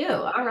at you.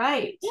 All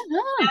right.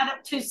 Madame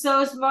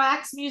Tussauds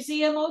Wax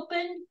Museum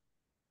opened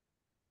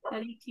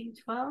at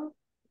 1812.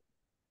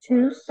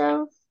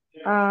 Tussauds?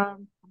 I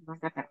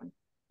got that one.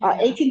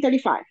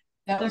 1835.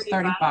 That was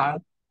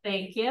 35.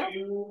 Thank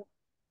you.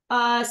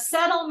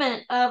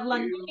 Settlement of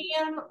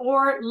Londinium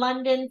or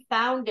London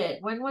founded.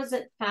 When was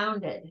it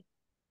founded?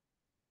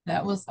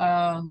 That was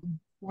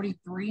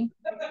 43.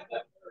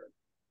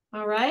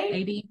 All right.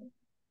 80.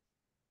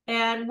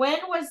 And when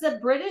was the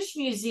British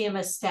Museum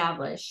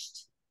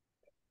established?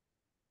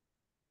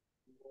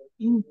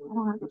 Okay.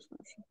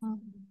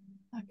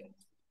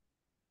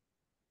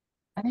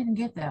 I didn't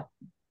get that.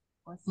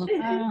 Let's look.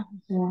 Yeah.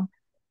 All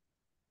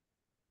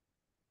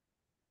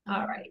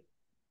right.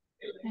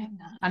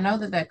 I know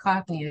that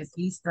Cockney is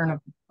eastern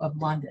of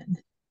London.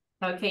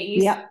 Okay,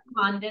 East Yep.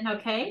 London,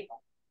 okay.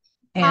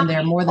 And there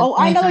are more than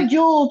I know 23.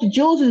 Jules.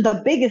 Jules is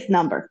the biggest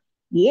number.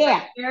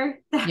 Yeah. Here.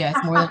 Yes,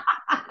 more than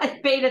I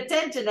paid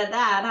attention to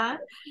that, huh?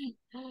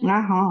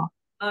 Uh-huh.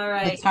 All the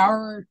right.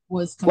 tower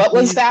was What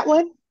was completed. that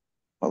one?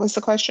 What was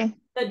the question?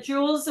 The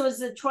Jules was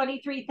the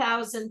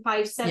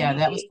 23,578. Yeah,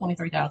 that was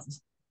 23,000.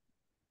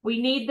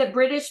 We need the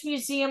British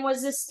Museum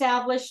was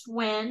established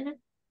when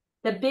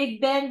the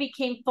Big Ben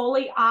became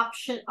fully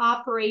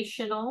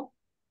operational.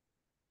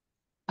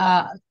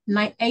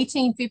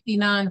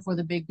 1859 for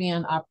the Big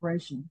Ben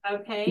operation.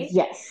 Okay.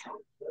 Yes.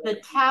 The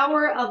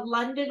Tower of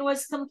London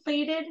was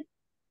completed.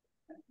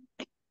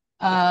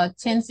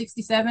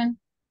 1067.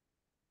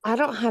 I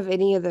don't have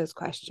any of those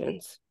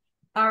questions.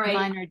 All right.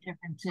 Mine are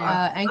different too.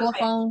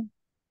 Anglophone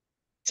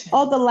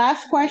Oh, the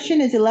last question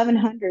is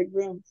 1,100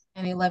 rooms.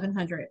 and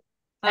 1100.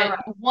 All right.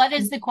 What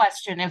is the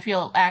question? If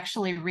you'll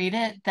actually read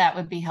it, that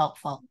would be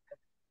helpful.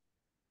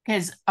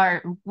 Because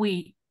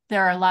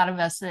there are a lot of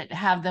us that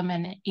have them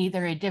in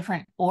either a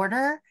different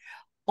order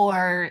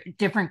or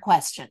different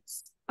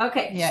questions.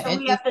 Okay. Yeah, So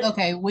we have to,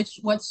 okay.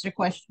 What's your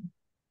question?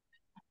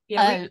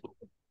 yeah,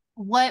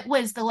 What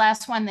was the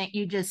last one that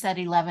you just said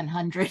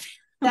 1100?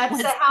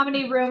 that's how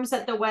many rooms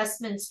at the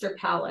Westminster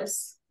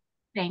Palace?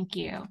 Thank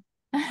you.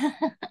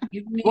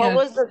 What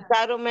was the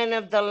settlement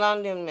of the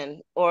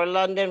Londonmen or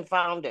London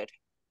founded?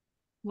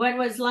 When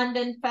was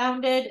London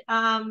founded?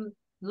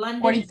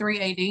 London 43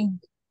 AD.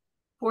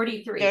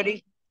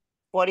 43.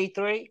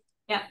 43?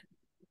 Yeah.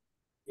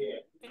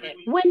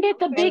 When did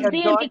the Big the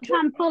Ben Dorchester-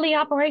 become fully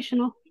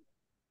operational?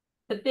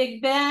 The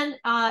Big Ben,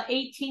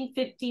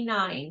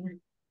 1859.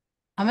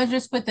 I'm gonna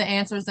just put the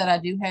answers that I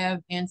do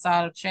have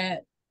inside of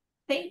chat.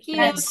 Thank you.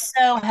 That's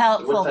so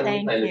helpful.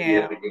 Thank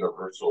you.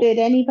 Did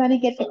anybody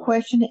get the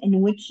question? In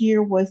which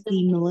year was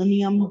the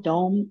Millennium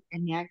Dome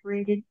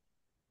inaugurated?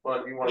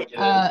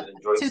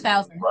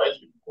 2000.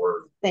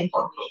 Thank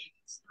you.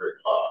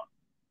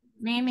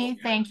 Mimi,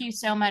 thank you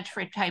so much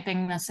for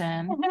typing this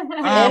in.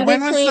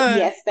 When was the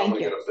Yes, thank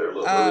you.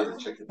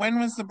 when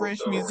was the British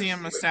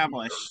Museum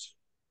established?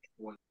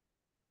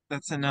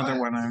 That's another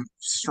one I'm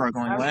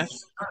struggling with.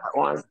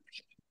 One.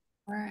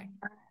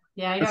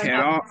 Yeah, I don't Okay,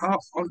 have, I'll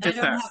I get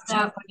don't that. have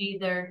that one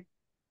either.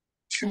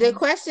 The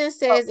question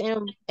says,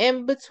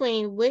 in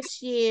between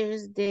which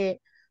years did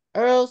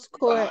Earl's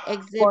Court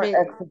exhibit?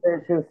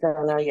 Exhibition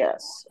Center,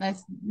 yes.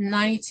 That's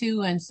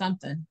 92 and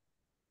something.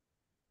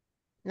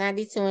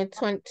 92 and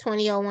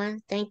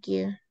 2001. Thank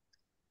you.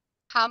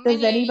 How Does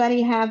many?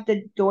 anybody have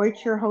the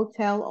Deutscher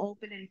Hotel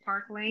open in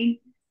Park Lane?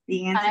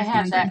 The answer I is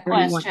have that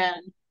 1931.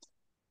 question.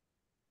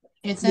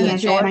 It's The in the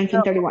answer is chat.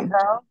 1931.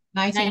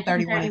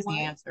 1931 is the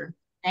answer.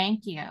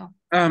 Thank you.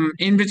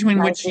 In between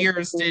which 1960.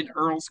 years did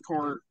Earl's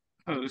Court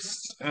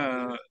host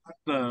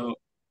the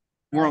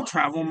World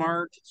Travel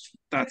Mart?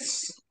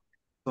 That's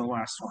the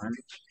last one.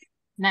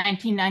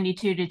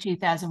 1992 to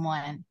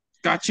 2001.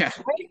 Gotcha.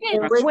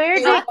 Where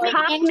did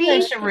Cockney?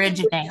 English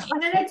originated.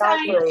 One at a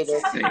time.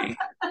 Inaugurated. See.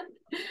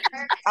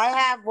 I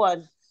have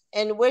one.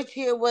 In which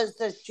year was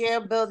the Share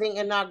Building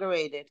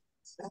inaugurated?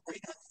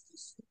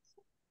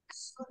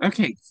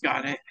 Okay,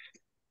 got it.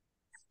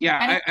 Yeah,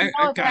 I don't I know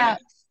got about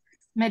it.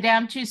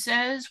 Madame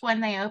Tussauds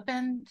when they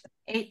opened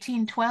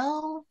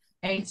 1812.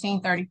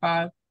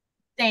 1835.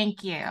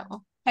 Thank you.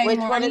 Hey, Which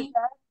one is Marnie,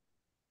 that?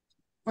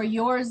 for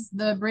yours,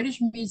 the British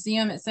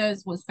Museum, it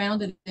says was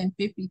founded in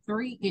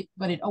 53,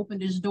 but it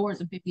opened its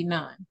doors in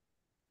 59.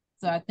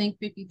 So I think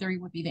 53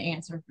 would be the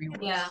answer for yours.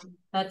 Yeah,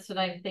 that's what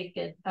I'm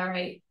thinking. All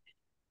right.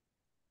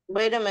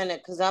 Wait a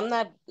minute, because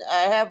I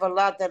have a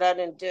lot that I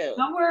didn't do.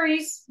 No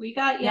worries. We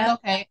got you. That's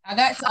okay. I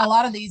got a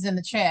lot of these in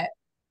the chat.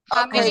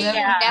 How Okay, many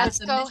yeah.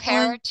 UNESCO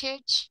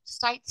heritage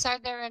sites are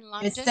there in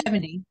London? It's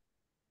 70.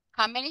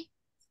 How many?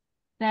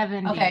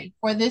 70. Okay,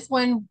 for this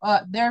one,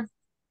 there are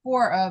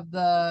 4 of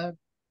the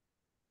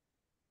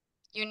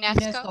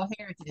UNESCO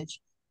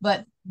heritage.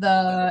 But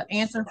the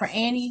answer for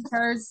Annie,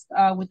 hers,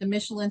 with the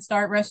Michelin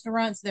starred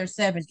restaurants, there's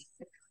 70.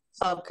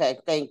 Okay,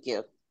 thank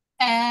you.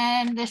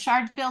 And the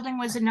Shard building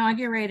was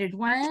inaugurated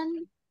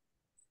when?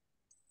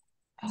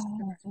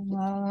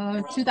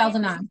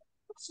 2009.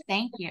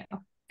 Thank you.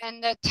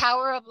 And the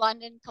Tower of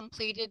London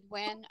completed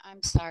when?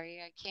 I'm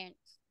sorry, I can't.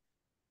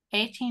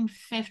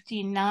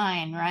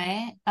 1859,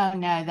 right? Oh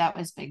no, that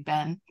was Big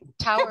Ben.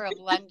 Tower of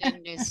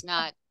London is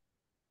not.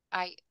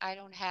 I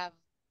don't have.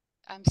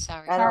 I'm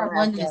sorry. I Tower don't of have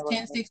London is that one.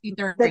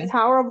 1063. The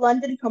Tower of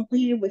London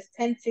completed was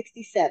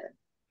 1067.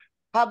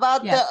 How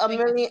about Yes, the thank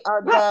you.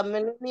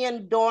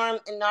 Millennium Dorm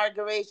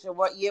inauguration?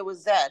 What year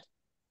was that?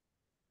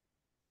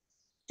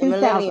 The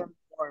 2000. Millennium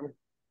Dorm.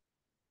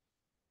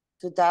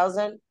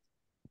 2000?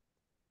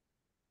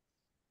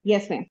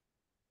 Yes, ma'am.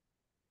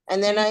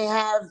 And then I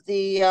have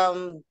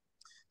the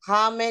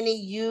how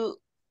many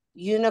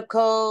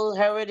UNESCO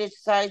heritage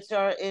sites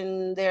are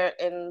in there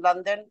in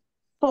London?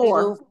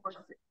 4. 2,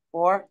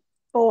 4.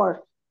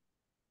 4.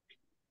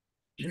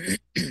 Does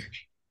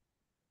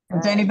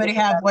anybody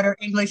have what are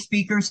English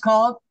speakers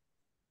called?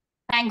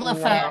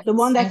 Anglophone. The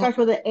one that starts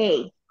with an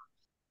A.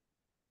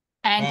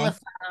 Anglophone.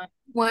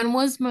 When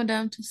was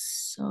Madame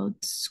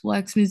Tussauds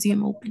Wax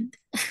Museum opened?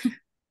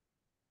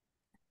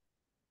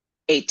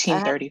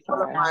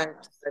 1835.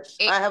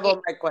 I have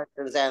all my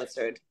questions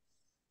answered.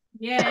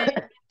 Yeah.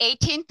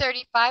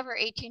 1835 or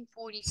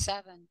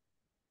 1847?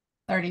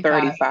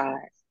 35.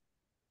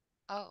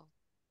 Oh,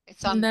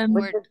 it's on Then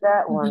Which is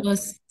that one? the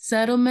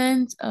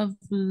settlement of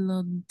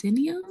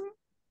Londinium?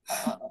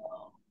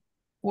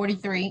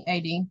 43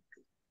 AD.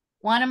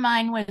 One of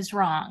mine was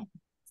wrong,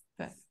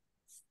 but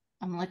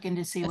I'm looking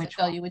to see Does it which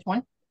tell one. you which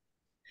one?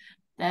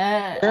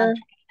 That Sure. I'm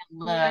trying to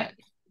look. Yeah.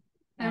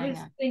 I Hang was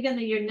on. thinking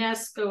the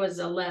UNESCO was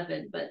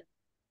 11, but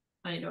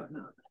I don't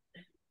know.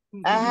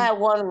 I had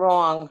one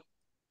wrong.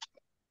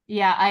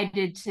 Yeah, I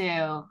did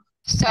too.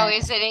 So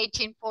is it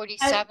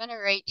 1847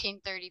 or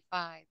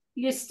 1835?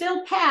 You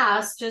still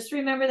passed. Just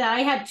remember that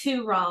I had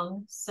 2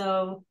 wrong.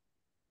 So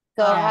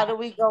how do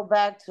we go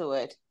back to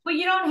it? Well,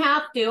 you don't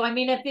have to. I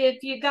mean,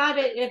 if you got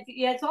it,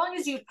 as long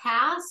as you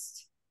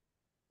passed,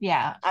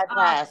 yeah, I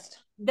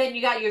passed. Then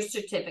you got your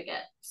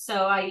certificate.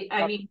 So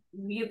I mean,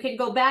 you can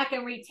go back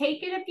and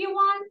retake it if you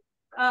want.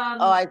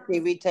 I see.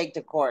 Retake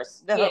the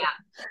course. No. Yeah,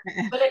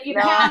 but if you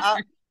No,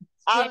 pass,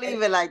 I'll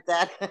leave it like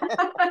that.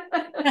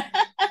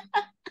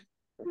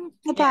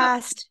 I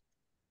passed.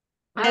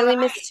 I only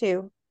missed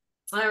 2.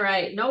 All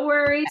right, no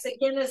worries.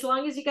 Again, as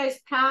long as you guys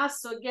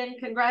pass. So again,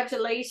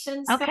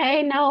 congratulations.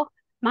 Okay, no,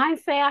 mine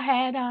say I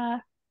had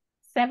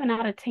 7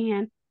 out of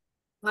 10.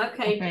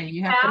 Okay,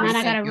 you have to And then I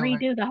retake gotta yours.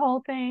 redo the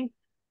whole thing.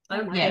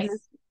 Oh my Yes.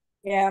 goodness.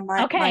 Yeah,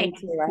 Okay, mine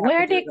too. I have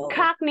where to do did it over.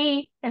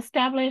 Cockney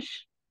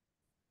establish,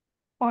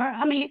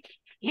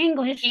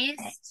 English?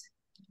 East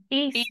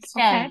Okay.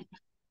 End.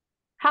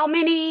 How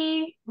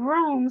many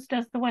rooms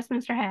does the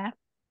Westminster have?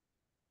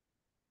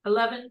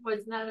 11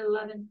 was not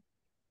 11.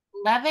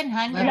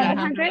 1100.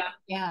 1100?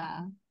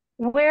 Yeah.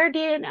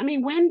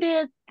 When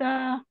did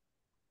the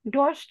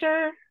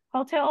Dorchester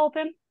Hotel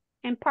open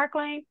in Park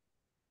Lane?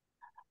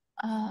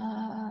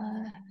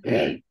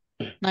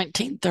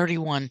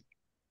 1931.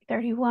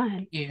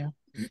 31. Yeah.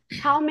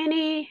 How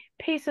many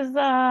pieces?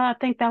 I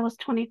think that was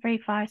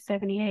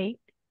 23,578.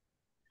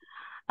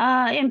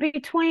 In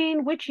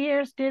between which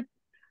years did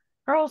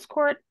Earl's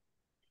Court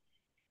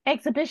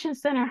Exhibition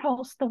Center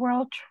host the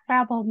World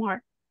Travel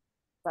Mart?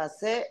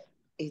 Pasé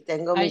y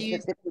tengo mi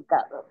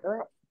certificado.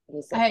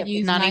 I had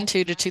used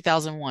 92 to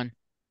 2001.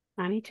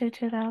 92,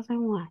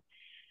 2001.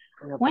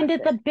 When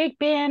did the Big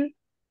Ben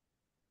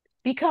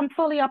become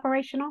fully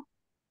operational?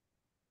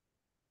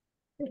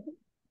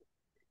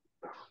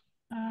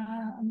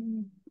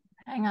 Hang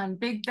on.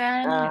 Big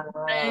Ben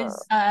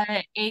was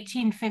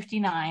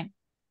 1859.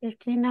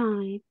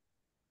 59.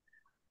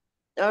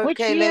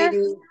 Okay,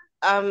 ladies,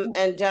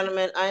 and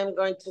gentlemen, I am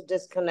going to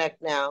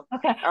disconnect now.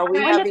 Okay. Are we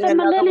When having did the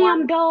another Millennium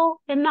one? Dome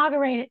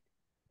inaugurated?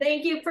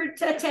 Thank you for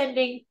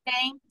attending.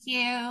 Thank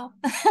you.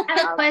 I have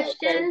a Okay,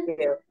 question. thank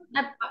you.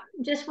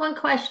 Just one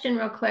question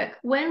real quick.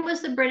 When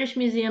was the British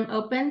Museum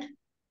opened?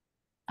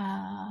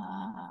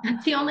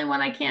 It's the only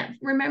one I can't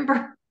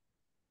remember.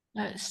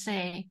 Let's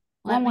see.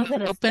 When was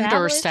it Opened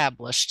or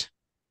established?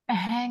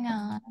 Hang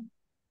on.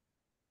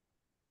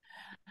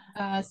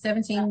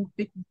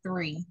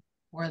 1753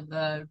 for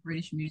the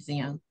British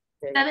Museum.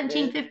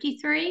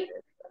 1753?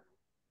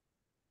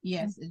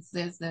 Yes, it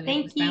says that.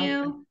 Thank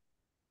you.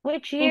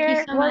 Which Thank you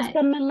year so was much.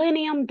 the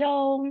Millennium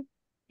Dome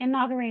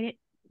inaugurated?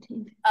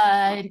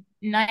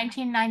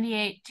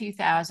 1998,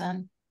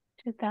 2000.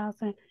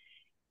 2000.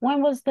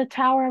 When was the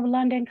Tower of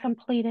London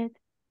completed?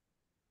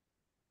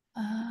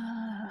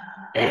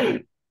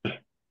 Tower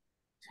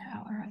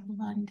of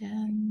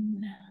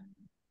London.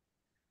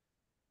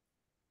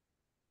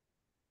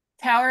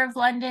 Tower of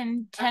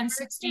London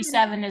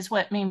 1067 is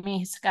what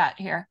Mimi's got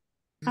here.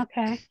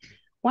 Okay.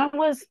 When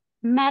was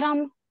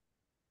Madame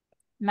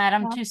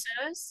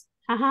Tussauds?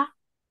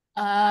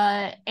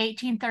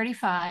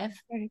 1835.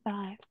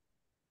 35.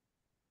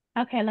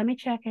 Okay, let me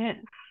check it.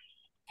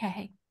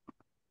 Okay.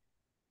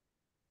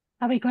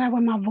 I'll be glad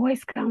when my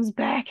voice comes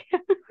back.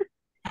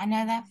 I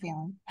know that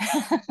feeling.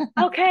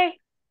 Okay.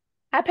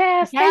 I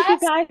passed. Thank you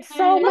guys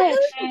so much.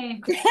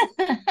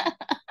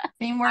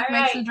 Teamwork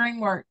makes the dream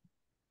work.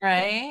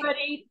 Right.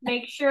 Everybody,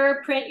 make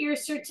sure print your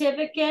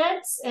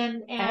certificates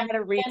and I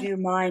gotta redo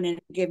mine and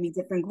give me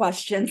different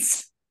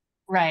questions.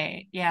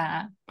 Right.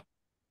 Yeah.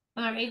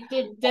 All right.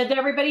 Did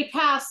everybody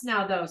pass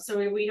now though? So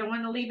we don't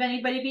want to leave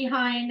anybody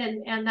behind,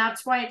 and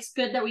that's why it's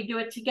good that we do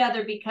it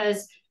together,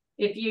 because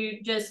if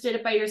you just did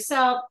it by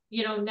yourself,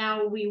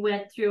 now we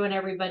went through and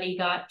everybody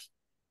got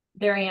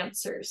their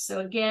answers.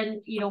 So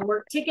again,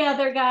 work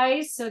together,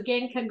 guys. So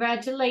again,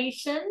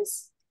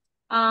 congratulations.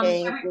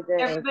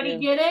 Everybody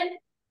get it?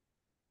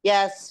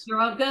 Yes.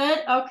 You're all good?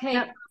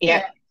 Okay.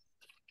 Yeah.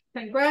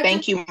 Congratulations.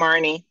 Thank you,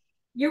 Marnie.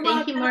 You're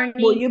Thank welcome. you,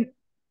 Marnie.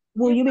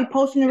 Will you be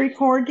posting the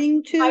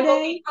recording today? I will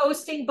be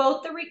posting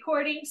both the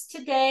recordings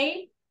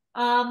today.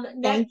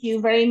 Thank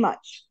you very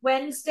much.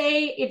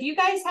 Wednesday, if you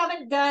guys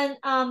haven't done,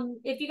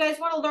 if you guys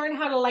want to learn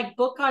how to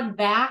book on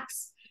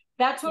Vax,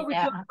 that's what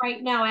we're doing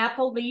right now.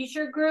 Apple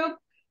Leisure Group.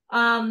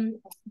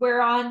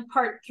 We're on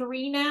part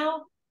 3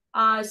 now.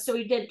 So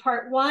we did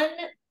part 1,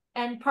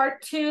 and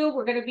part 2,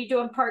 we're going to be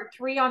doing part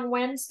 3 on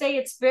Wednesday.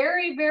 It's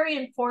very, very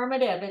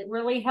informative. It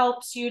really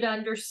helps you to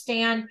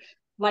understand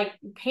like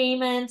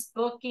payments,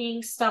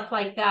 booking, stuff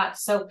like that.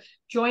 So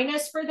join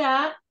us for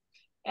that.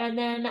 And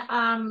then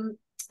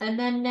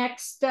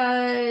next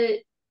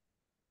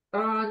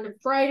on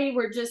Friday,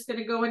 we're just going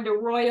to go into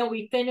Royal.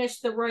 We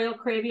finished the Royal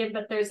Caribbean,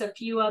 but there's a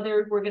few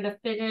others we're going to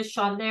finish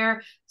on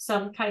there.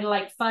 Some kind of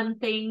like fun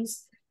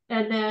things.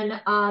 And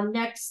then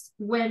next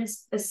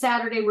Wednesday,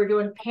 Saturday, we're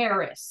doing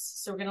Paris.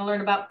 So we're going to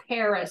learn about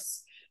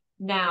Paris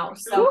now.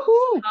 So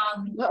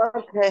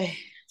okay.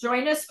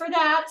 Join us for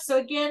that. So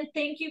again,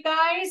 thank you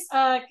guys.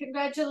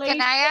 Congratulations.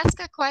 Can I ask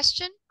a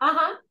question?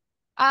 Uh-huh.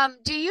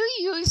 Do you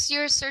use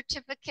your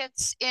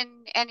certificates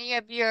in any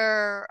of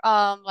your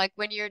like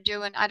when you're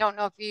doing, I don't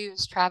know if you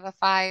use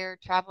Travify or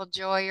Travel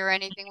Joy or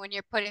anything when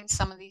you're putting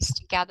some of these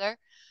together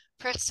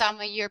for some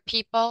of your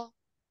people?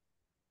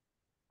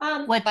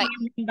 What do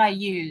you mean by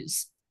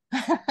use?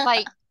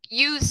 Like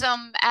use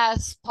them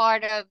as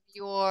part of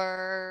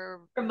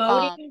your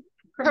promoting.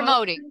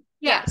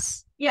 Yeah.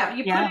 Yes. Yeah,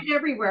 you put it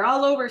everywhere,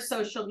 all over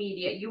social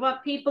media. You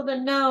want people to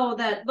know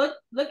that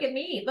look at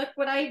me. Look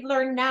what I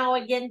learned now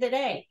again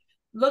today.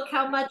 Look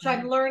how much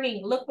I'm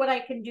learning. Look what I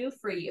can do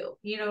for you.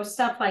 You know,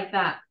 stuff like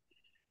that.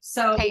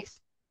 So,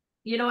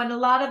 you know, and a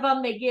lot of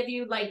them, they give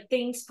you like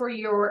things for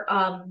your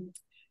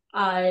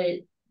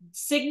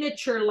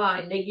signature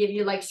line. They give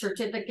you like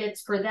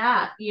certificates for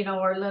that, you know,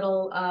 or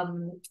little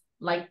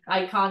like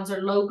icons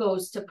or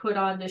logos to put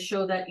on to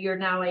show that you're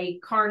now a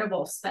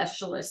carnival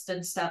specialist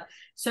and stuff.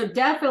 So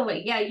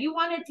definitely, yeah, you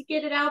wanted to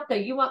get it out there.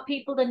 You want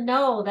people to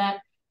know that,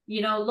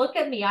 you know, look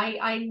at me.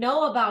 I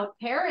know about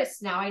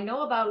Paris now. I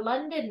know about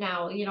London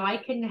now. You know, I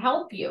can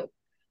help you.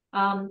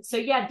 So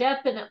yeah,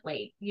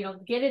 definitely, you know,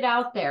 get it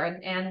out there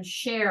and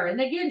share.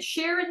 And again,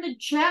 share in the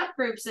chat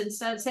groups and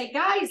stuff. Say,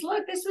 guys,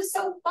 look, this was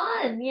so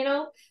fun. You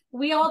know,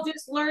 we all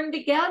just learned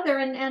together.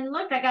 And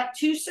look, I got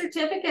 2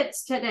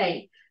 certificates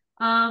today.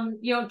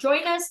 You know,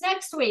 join us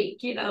next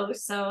week, you know.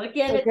 So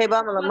again, okay,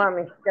 vámonos,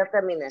 mami. Ya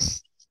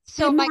terminé.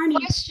 So my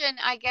question,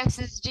 I guess,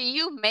 is do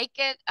you make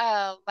it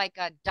like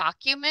a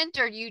document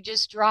or you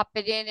just drop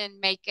it in and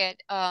make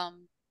it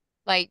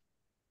like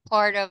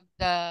part of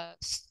the,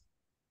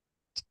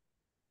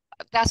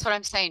 that's what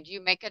I'm saying. Do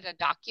you make it a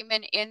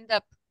document in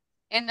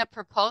the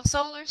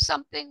proposal or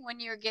something when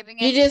you're giving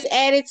it? You just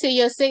add it to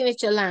your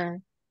signature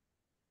line.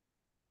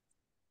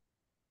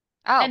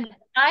 Oh. And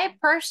I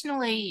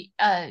personally,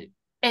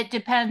 it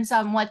depends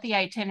on what the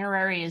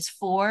itinerary is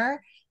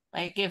for.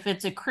 Like if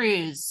it's a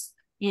cruise,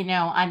 you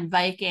know, on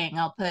Viking,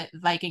 I'll put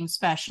Viking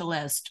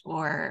specialist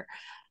or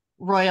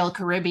Royal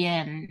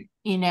Caribbean,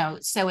 you know,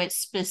 so it's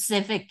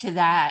specific to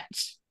that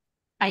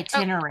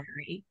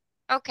itinerary.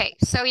 Okay,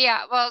 so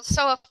yeah, well,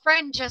 so a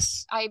friend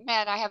I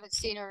met, I haven't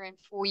seen her in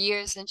 4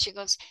 years, and she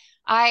goes,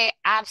 I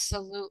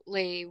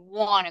absolutely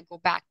want to go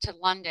back to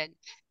London.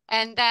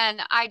 And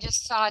then I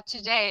just saw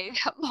today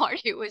that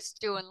Marty was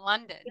doing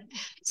London.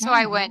 So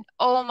I went,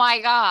 oh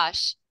my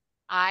gosh,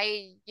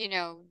 I, you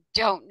know,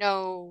 don't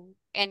know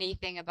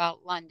anything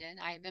about London.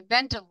 I haven't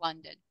been to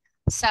London.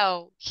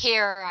 So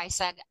here I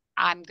said,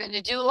 I'm going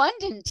to do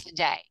London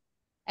today.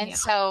 And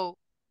so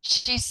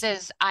she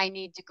says, I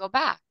need to go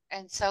back.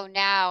 And so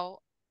now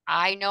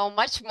I know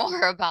much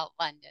more about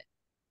London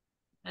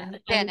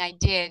than I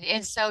did.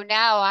 And so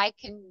now I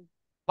can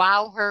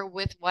wow her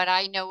with what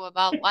I know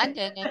about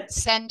London and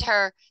send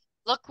her,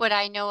 look what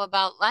I know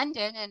about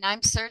London, and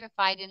I'm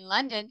certified in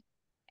London,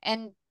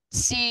 and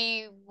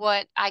see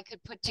what I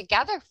could put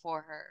together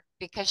for her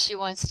because she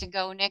wants to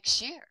go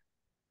next year.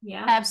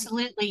 Yeah,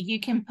 absolutely. You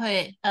can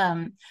put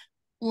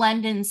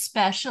London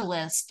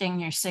specialist in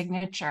your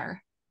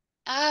signature.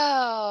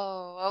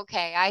 Oh,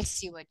 okay. I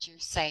see what you're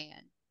saying.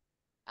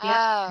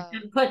 Yeah, oh,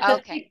 and put the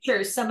okay.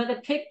 pictures, some of the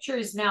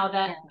pictures now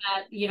that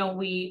you know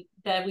we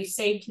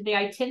saved to the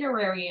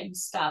itinerary and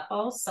stuff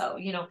also,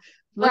 you know,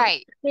 look at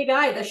the big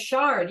eye, the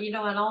shard, you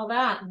know, and all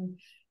that, and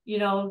you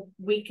know,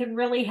 we can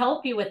really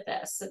help you with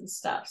this and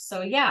stuff.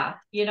 So yeah,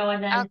 you know,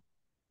 and then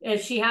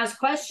if she has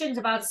questions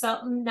about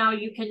something, now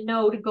you can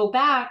know to go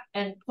back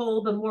and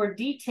pull the more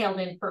detailed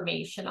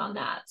information on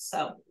that.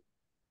 So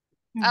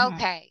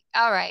okay,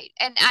 all right.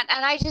 And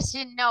I just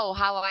didn't know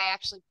how I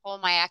actually pull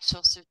my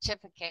actual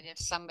certificate if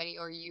somebody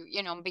or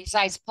you know,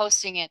 besides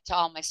posting it to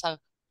all my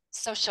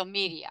social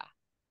media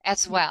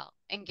as well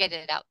and get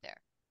it out there.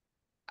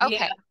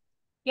 Okay.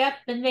 Yep,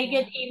 and they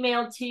get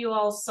emailed to you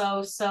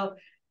also. So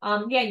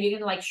yeah, you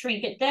can like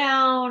shrink it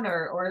down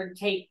or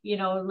take, you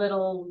know,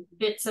 little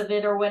bits of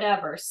it or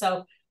whatever.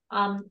 So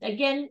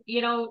again,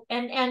 you know,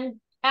 and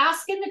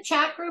ask in the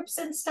chat groups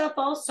and stuff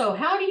also,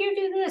 how do you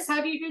do this?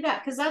 How do you do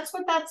that? Because that's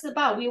what that's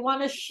about. We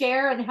want to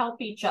share and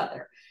help each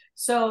other.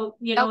 So,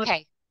 you know,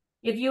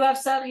 if you have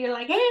something, you're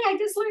like, hey, I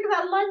just learned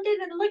about London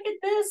and look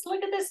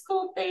at this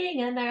cool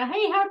thing. And they're,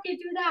 hey, how do you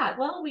do that?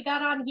 Well, we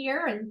got on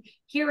here and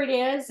here it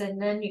is.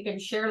 And then you can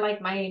share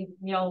like my,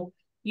 you know,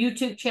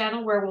 YouTube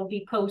channel where we'll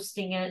be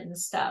posting it and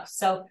stuff.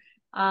 So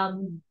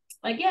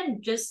again,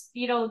 just,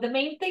 you know, the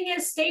main thing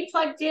is stay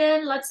plugged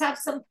in. Let's have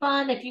some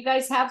fun. If you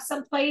guys have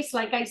some place,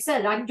 like I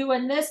said, I'm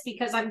doing this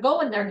because I'm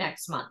going there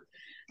next month.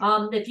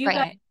 If you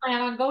guys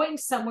plan on going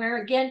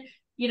somewhere, again,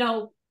 you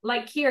know,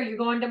 like here, you're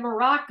going to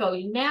Morocco,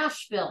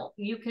 Nashville,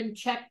 you can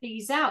check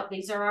these out.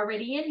 These are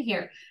already in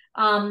here.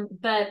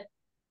 But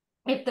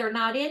if they're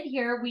not in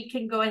here, we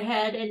can go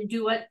ahead and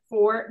do it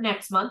for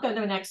next month or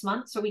the next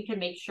month, so we can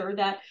make sure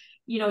that,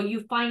 you know, you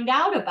find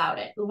out about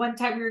it. One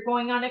time we were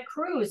going on a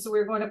cruise, so we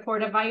were going to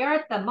Puerto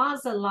Vallarta,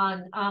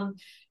 Mazatlan,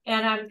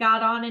 and I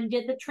got on and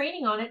did the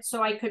training on it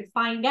so I could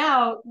find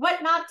out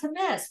what not to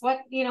miss,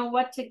 what, you know,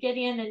 what to get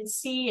in and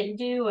see and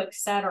do,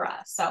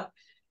 etc. So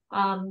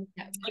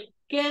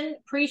again,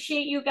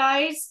 appreciate you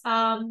guys.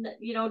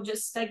 You know,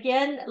 just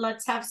again,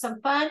 let's have some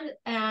fun,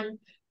 and